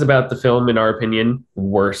things about the film in our opinion,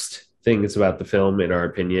 worst things about the film in our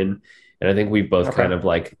opinion, and I think we've both kind Okay. of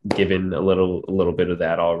like given a little bit of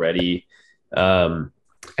that already. Um,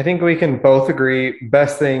 I think we can both agree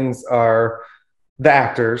best things are the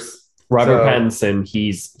actors. Robert So Pattinson, he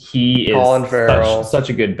is Colin such Farrell. such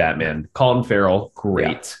a good Batman. Colin Farrell, Yeah.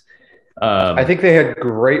 great. I Um, think they had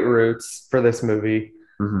great roots for this movie.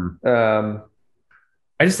 mhm. Um,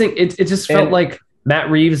 I just think it just felt and like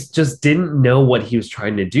Matt Reeves just didn't know what he was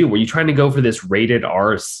trying to do. Were you trying to go for this rated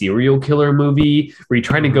R serial killer movie? Were you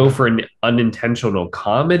trying to go for an unintentional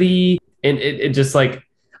comedy? And it just like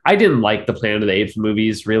I didn't like the Planet of the Apes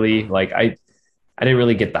movies really. Like I didn't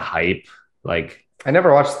really get the hype. Like I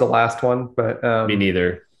never watched the last one, but me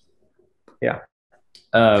neither. yeah.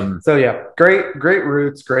 Um, So yeah, great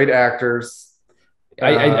roots, great actors.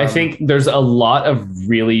 I Um, think there's a lot of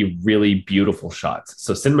really really beautiful shots.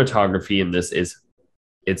 So cinematography in this is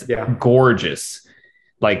it's yeah, gorgeous.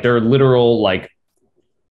 Like there are literal like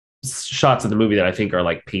shots of the movie that I think are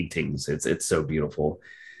like paintings. It's so beautiful.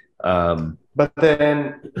 but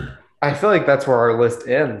then I feel like that's where our list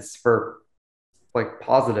ends for like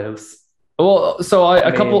positives. Well, so I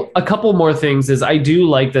a mean, couple more things is I do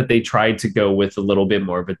like that they tried to go with a little bit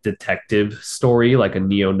more of a detective story, like a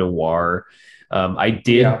neo noir. I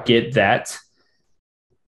did yeah, get that,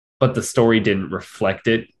 but the story didn't reflect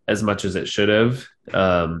it as much as it should have.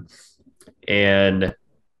 And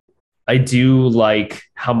I do like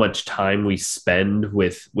how much time we spend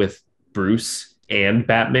with Bruce and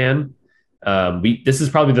Batman. We This is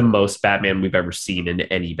probably the most Batman we've ever seen in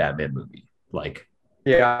any Batman movie. Like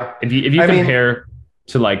yeah. if you I mean, compare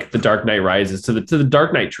to like the Dark Knight Rises to the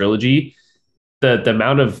Dark Knight trilogy, the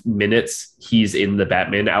amount of minutes he's in the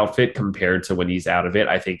Batman outfit compared to when he's out of it,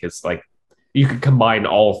 I think is like you could combine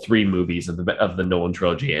all three movies of the Nolan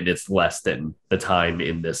trilogy, and it's less than the time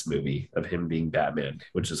in this movie of him being Batman,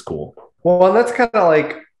 which is cool. well, and that's kind of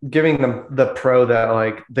like giving them the pro that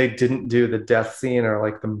like they didn't do the death scene or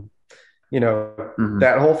like the you know Mhm.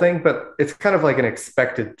 that whole thing, but it's kind of like an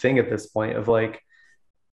expected thing at this point of like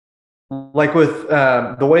with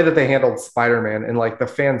the way that they handled Spider-Man and like the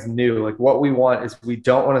fans knew like what we want is we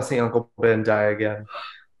don't want to see Uncle Ben die again.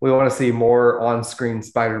 We want to see more on-screen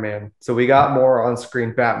Spider-Man. So we got more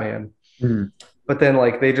on-screen Batman, Mhm. but then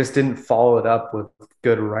like they just didn't follow it up with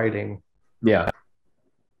good writing. Yeah,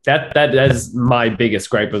 that is my biggest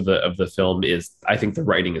gripe of the film is I think the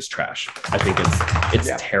writing is trash. I think it's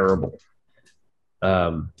Yeah. terrible.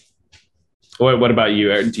 Um, what about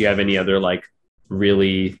you? Do you have any other like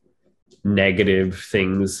really negative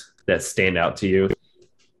things that stand out to you?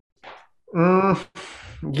 Mm,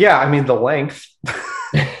 yeah, I mean the length.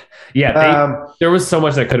 Yeah, Um, there was so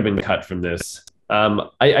much that could have been cut from this.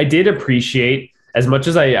 I did appreciate as much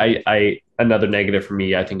as I another negative for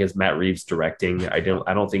me I think is Matt Reeves directing. I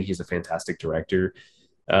don't think he's a fantastic director.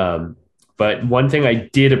 Um, but one thing I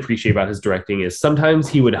did appreciate about his directing is sometimes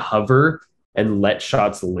he would hover and let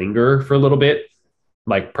shots linger for a little bit.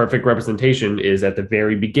 Like perfect representation is at the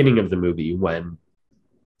very beginning of the movie when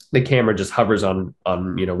the camera just hovers on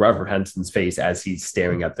Robert Henson's face as he's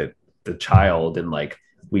staring at the child, and like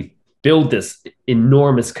we build this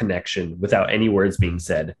enormous connection without any words being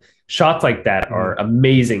said. Shots like that are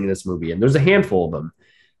amazing in this movie, and there's a handful of them.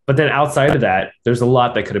 But then outside of that, there's a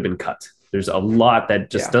lot that could have been cut. There's a lot that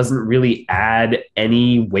just yeah, doesn't really add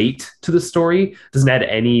any weight to the story, doesn't add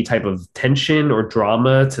any type of tension or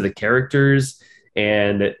drama to the characters,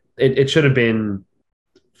 and it should have been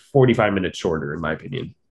 45 minutes shorter, in my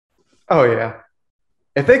opinion. Oh yeah.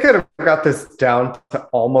 If they could have got this down to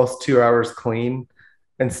almost 2 hours clean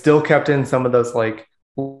and still kept in some of those like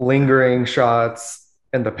lingering shots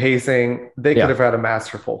and the pacing, they could have had a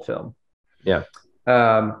masterful film. Yeah.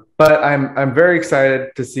 But I'm very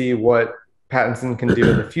excited to see what Pattinson can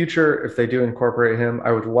do in the future if they do incorporate him.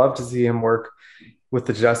 I would love to see him work with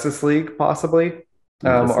the Justice League, possibly,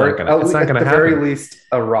 or at the very least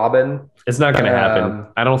a Robin. It's not going to happen.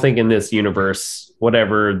 I don't think in this universe,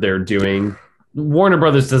 whatever they're doing, Warner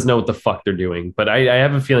Brothers doesn't know what the fuck they're doing. But I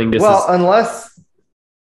have a feeling this is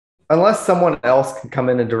unless someone else can come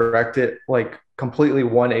in and direct it like completely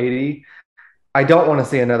 180. I don't want to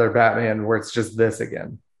see another Batman where it's just this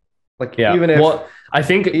again. Like, even if I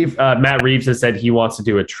think Matt Reeves has said he wants to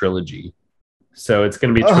do a trilogy, so it's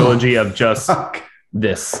going to be a trilogy of just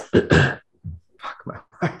this. Fuck my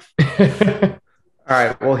life. All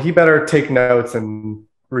right, well, he better take notes and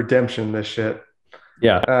redemption this shit.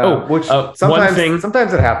 Yeah. Which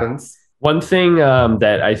sometimes it happens. One thing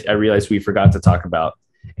that I realized we forgot to talk about,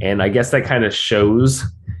 and I guess that kind of shows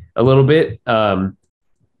a little bit.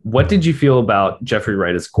 What did you feel about Jeffrey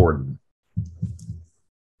Wright as Gordon?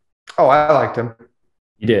 Oh, I liked him.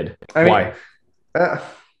 You did? Why?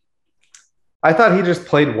 I thought he just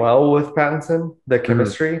played well with Pattinson, the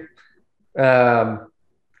chemistry. I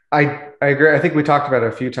agree. I think we talked about it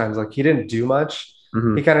a few times. Like, he didn't do much.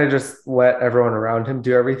 He kind of just let everyone around him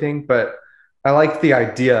do everything. But I liked the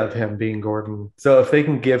idea of him being Gordon. So if they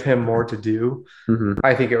can give him more to do,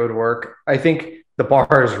 I think it would work. I think the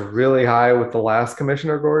bar is really high with the last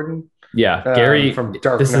Commissioner Gordon. Yeah, Gary from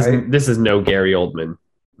Dark Knight. This is no Gary Oldman.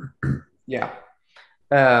 Yeah.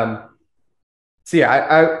 So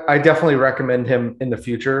yeah, I definitely recommend him in the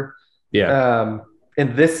future. Yeah.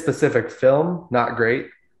 In this specific film, not great,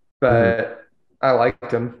 but I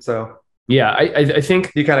liked him. So yeah, I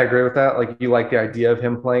think you kind of agree with that. Like, you like the idea of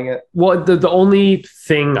him playing it. Well, the only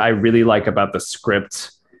thing I really like about the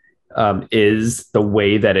script is the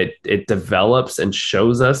way that it develops and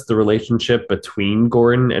shows us the relationship between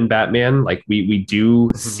Gordon and Batman. Like, we do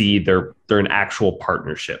see they're an actual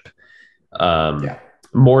partnership.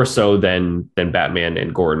 More so than Batman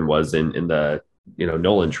and Gordon was in the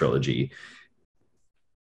Nolan trilogy.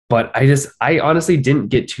 But I honestly didn't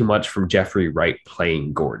get too much from Jeffrey Wright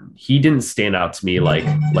playing Gordon. He didn't stand out to me like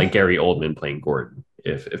Gary Oldman playing Gordon,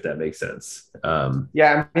 if that makes sense.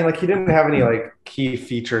 Yeah, I mean, like, he didn't have any like key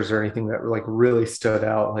features or anything that like really stood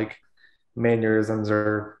out, like mannerisms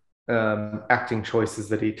or acting choices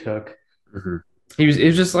that he took. He was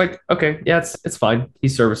just like, okay, yeah, it's fine.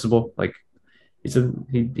 He's serviceable. Like,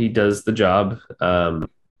 he does the job.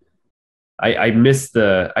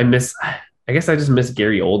 I guess I just miss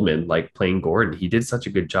Gary Oldman like playing Gordon. He did such a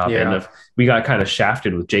good job. Yeah. And if we got kind of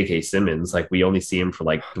shafted with J.K. Simmons, like, we only see him for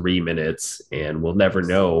like 3 minutes and we'll never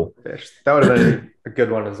know. That would have been a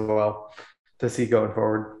good one as well to see going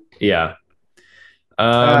forward. Yeah.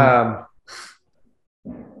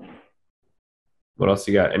 What else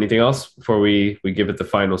you got? Anything else before we give it the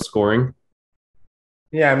final scoring?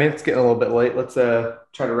 Yeah, I mean, it's getting a little bit late. Let's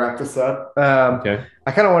try to wrap this up. Okay.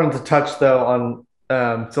 I kind of wanted to touch though on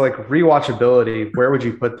so like rewatchability. Where would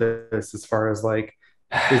you put this as far as like,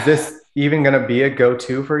 is this even going to be a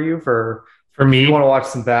go-to for you for me? You want to watch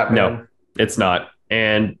some Batman? No, it's not.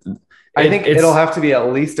 And I think it'll have to be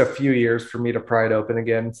at least a few years for me to pry it open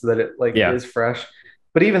again so that it is fresh.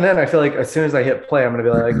 But even then, I feel like as soon as I hit play, I'm going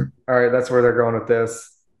to be like, all right, that's where they're going with this.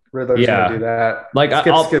 Riddler's going to do that. Like,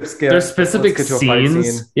 skip. There's specific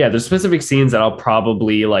scenes. Yeah, there's specific scenes that I'll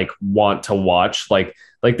probably like want to watch, like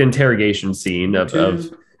the interrogation scene of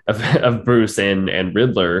Bruce and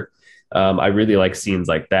Riddler. I really like scenes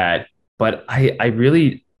like that. But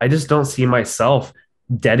I just don't see myself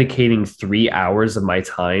dedicating 3 hours of my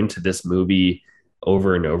time to this movie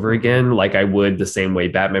over and over again, like I would the same way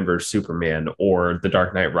Batman vs Superman or The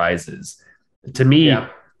Dark Knight Rises. To me,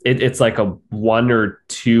 it's like a 1 or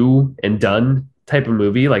 2 and done type of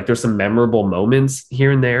movie. Like, there's some memorable moments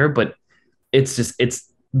here and there, but it's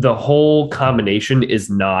the whole combination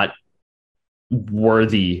is not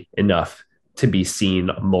worthy enough to be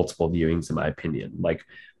seen multiple viewings, in my opinion. Like,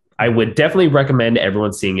 I would definitely recommend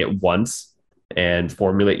everyone seeing it once and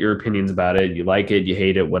formulate your opinions about it. You like it, you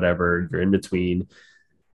hate it, whatever, you're in between.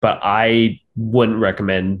 But I wouldn't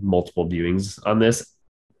recommend multiple viewings on this,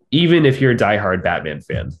 even if you're a diehard Batman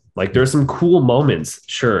fan. Like, there's some cool moments.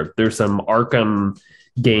 Sure, there's some Arkham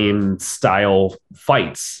game style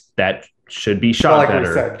fights that should be shot better.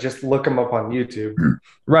 We said, just look them up on YouTube.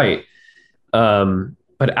 Right.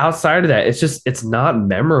 But outside of that, it's not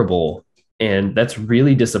memorable. And that's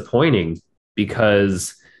really disappointing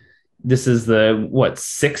because this is the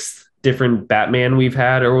sixth different Batman we've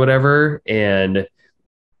had or whatever, and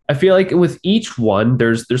I feel like with each one,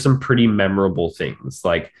 there's some pretty memorable things.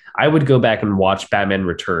 Like I would go back and watch Batman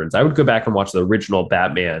Returns. I would go back and watch the original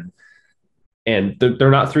Batman, and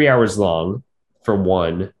they're not 3 hours long. For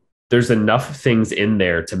one, there's enough things in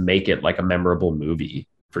there to make it like a memorable movie.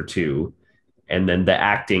 For two, and then the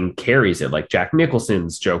acting carries it. Like Jack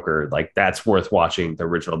Nicholson's Joker, like that's worth watching the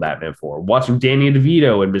original Batman for. Watching Danny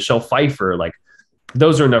DeVito and Michelle Pfeiffer, like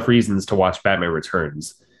those are enough reasons to watch Batman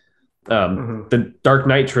Returns. The Dark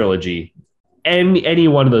Knight trilogy, and any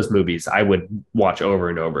one of those movies I would watch over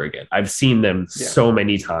and over again. I've seen them so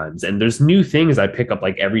many times, and there's new things I pick up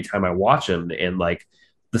like every time I watch them, and like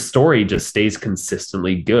the story just stays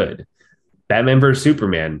consistently good. Batman vs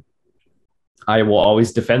Superman, I will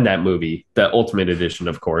always defend that movie, the Ultimate Edition,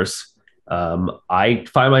 of course. I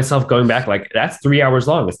find myself going back, like that's 3 hours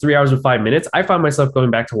long. It's 3 hours and 5 minutes. I find myself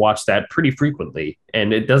going back to watch that pretty frequently,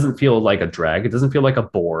 and it doesn't feel like a drag. It doesn't feel like a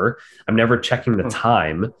bore. I'm never checking the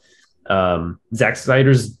time. Zack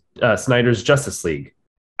Snyder's Justice League.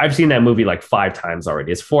 I've seen that movie like 5 times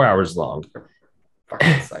already. It's 4 hours long.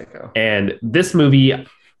 Fucking psycho. And this movie,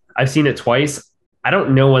 I've seen it twice. I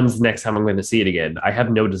don't know when's the next time I'm going to see it again. I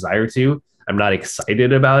have no desire to. I'm not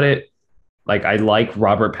excited about it. Like I like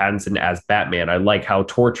Robert Pattinson as Batman. I like how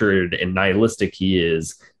tortured and nihilistic he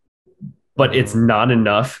is, but it's not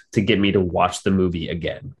enough to get me to watch the movie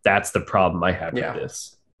again. That's the problem I have with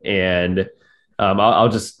this. And I'll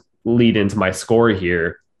just lead into my score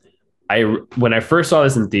here. When I first saw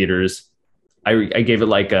this in theaters, I gave it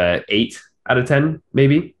like a 8 out of 10,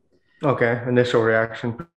 maybe. Okay, initial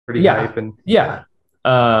reaction, pretty hype. And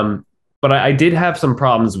but I did have some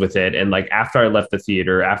problems with it. And like after I left the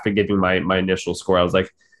theater, after giving my initial score, I was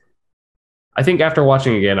like, I think after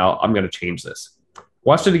watching again, I'm going to change this.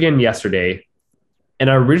 Watched it again yesterday, and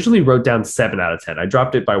I originally wrote down 7 out of 10. I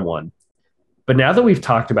dropped it by 1. But now that we've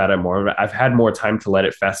talked about it more, I've had more time to let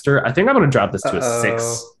it fester. I think I'm going to drop this to a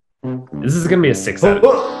 6. This is going to be a 6 out of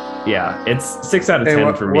 10. Yeah, it's 6 out of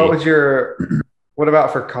 10 for me. What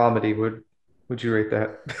about for comedy? Would you rate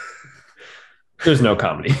that? There's no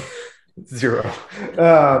comedy. 0.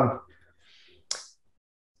 What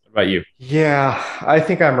about you? Yeah, I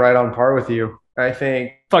think I'm right on par with you. I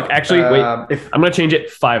think. Actually, wait. I'm gonna change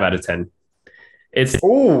it. 5 out of 10. It's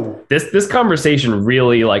this conversation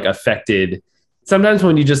really like affected. Sometimes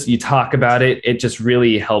when you talk about it, it just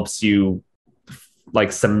really helps you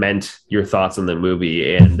like cement your thoughts on the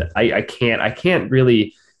movie. And I can't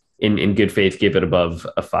really in good faith give it above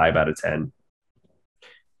a 5 out of 10.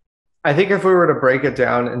 I think if we were to break it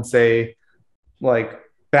down and say, like,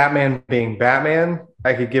 Batman being Batman,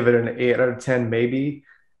 I could give it an 8 out of 10, maybe.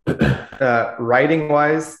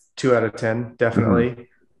 Writing-wise, 2 out of 10, definitely.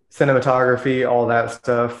 Cinematography, all that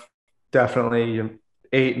stuff, definitely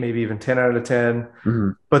 8, maybe even 10 out of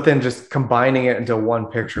 10. But then just combining it into one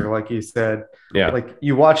picture, like you said. Yeah. Like,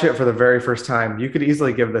 you watch it for the very first time, you could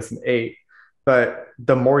easily give this an 8. But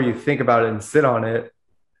the more you think about it and sit on it,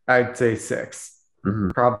 I'd say 6.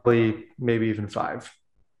 Probably maybe even 5.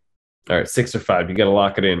 All right, 6 or 5. You got to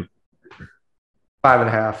lock it in.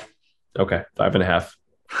 5.5. Okay, 5.5.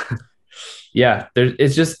 Yeah,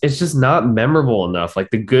 it's just not memorable enough.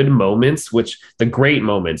 Like the good moments, the great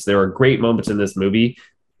moments, there are great moments in this movie.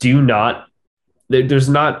 There's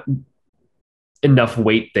not enough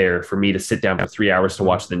weight there for me to sit down for 3 hours to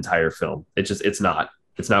watch the entire film. It's not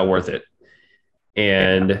worth it.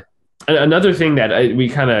 And another thing that we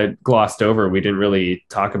kind of glossed over, we didn't really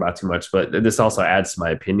talk about too much, but this also adds to my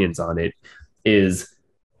opinions on it, is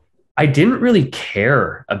I didn't really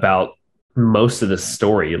care about most of the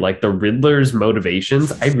story. Like the Riddler's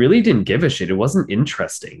motivations, I really didn't give a shit. It wasn't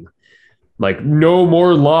interesting. Like no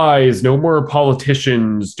more lies, no more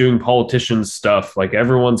politicians doing politician stuff. Like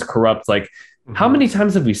everyone's corrupt. Like how many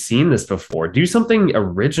times have we seen this before? Do something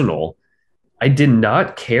original. I did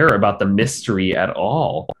not care about the mystery at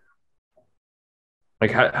all.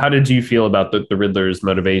 Like, how did you feel about the Riddler's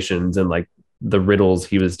motivations and like the riddles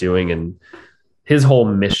he was doing and his whole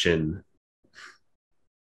mission?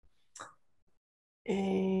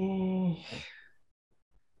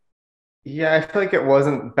 Yeah, I feel like it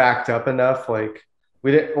wasn't backed up enough. Like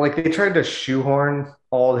we didn't like they tried to shoehorn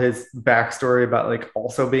all his backstory about like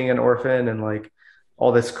also being an orphan and like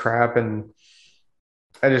all this crap, and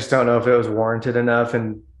I just don't know if it was warranted enough.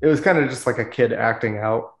 And it was kind of just like a kid acting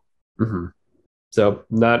out. So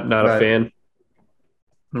not a fan.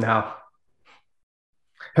 No.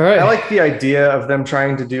 All right. I like the idea of them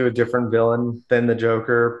trying to do a different villain than the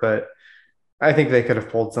Joker, but I think they could have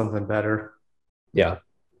pulled something better. Yeah.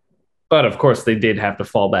 But of course they did have to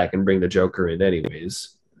fall back and bring the Joker in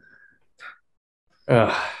anyways.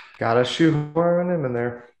 Gotta shoehorn him in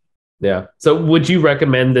there. Yeah. So would you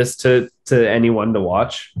recommend this to anyone to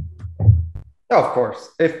watch? Oh, of course.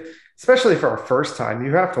 Especially for a first time,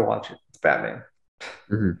 you have to watch it. It's Batman.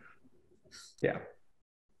 Mhm. Yeah.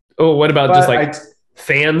 Oh, what about just But like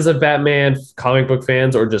fans of Batman, comic book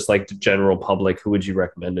fans, or just like the general public? Who would you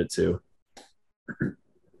recommend it to?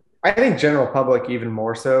 I think general public even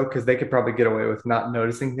more so because they could probably get away with not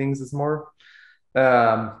noticing things as more.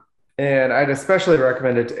 Um, and I'd especially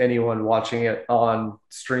recommend it to anyone watching it on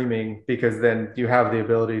streaming because then you have the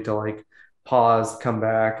ability to like pause, come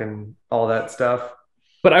back, and all that stuff.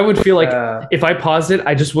 But I would feel like Uh, if I paused it,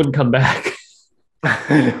 I just wouldn't come back.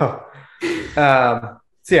 I know.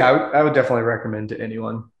 So yeah, I would definitely recommend to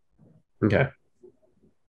anyone. Okay.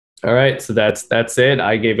 All right. So that's it.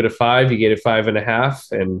 I gave it a 5. You gave it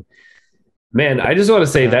 5.5. And man, I just want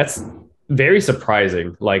to say that's very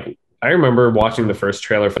surprising. Like I remember watching the first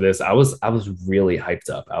trailer for this. I was really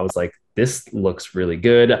hyped up. I was like, this looks really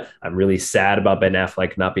good. I'm really sad about Ben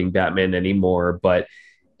Affleck not being Batman anymore. But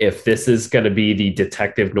if this is going to be the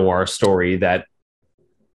detective noir story that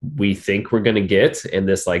we think we're going to get in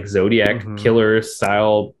this like Zodiac killer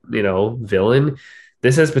style, villain,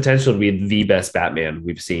 this has potential to be the best Batman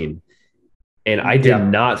we've seen. And I did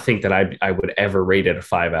not think that I would ever rate it a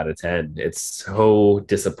 5 out of 10. It's so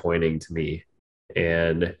disappointing to me.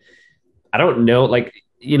 And I don't know, like,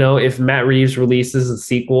 if Matt Reeves releases a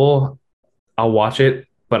sequel, I'll watch it,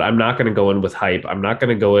 but I'm not going to go in with hype. I'm not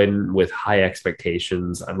going to go in with high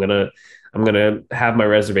expectations. I'm going to have my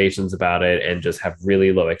reservations about it and just have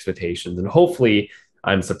really low expectations. And hopefully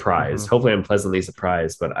I'm surprised. Hopefully I'm pleasantly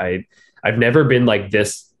surprised, but I've never been like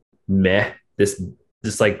this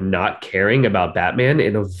this like not caring about Batman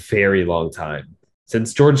in a very long time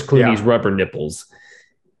since George Clooney's Rubber Nipples.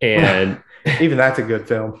 And even that's a good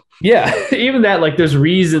film. Yeah, even that, like there's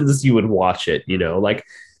reasons you would watch it, like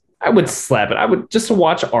I would slap it. I would just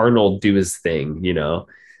watch Arnold do his thing,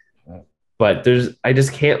 but I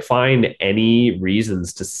just can't find any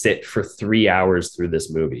reasons to sit for 3 hours through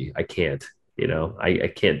this movie. I can't,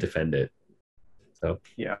 I can't defend it. So,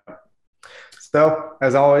 yeah. So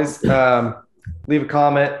as always, leave a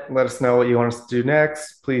comment. Let us know what you want us to do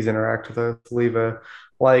next. Please interact with us. Leave a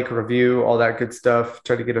like, review, all that good stuff.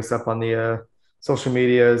 Try to get us up on the social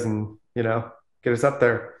medias and, get us up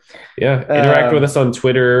there. Yeah. Interact with us on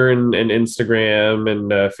Twitter and Instagram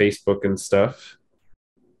and Facebook and stuff.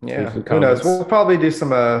 Yeah. Who knows? We'll probably do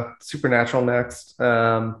some Supernatural next.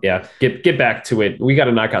 Yeah. Get back to it. We got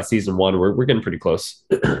to knock out season 1. We're getting pretty close.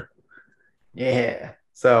 Yeah.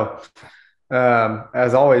 So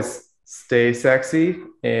as always, stay sexy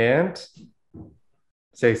and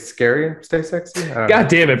stay scary and stay sexy. God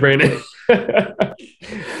damn it, Brandon.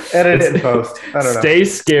 Edit it in post. I don't know. Stay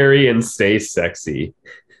scary and stay sexy.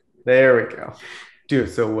 There we go. Do it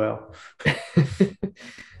so well. Hear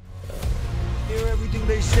everything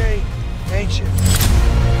they say, ain't you?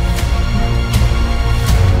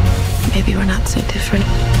 Maybe we're not so different.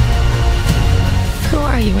 Who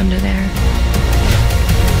are you under there?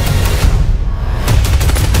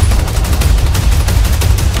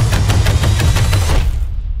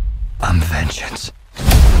 I'm vengeance.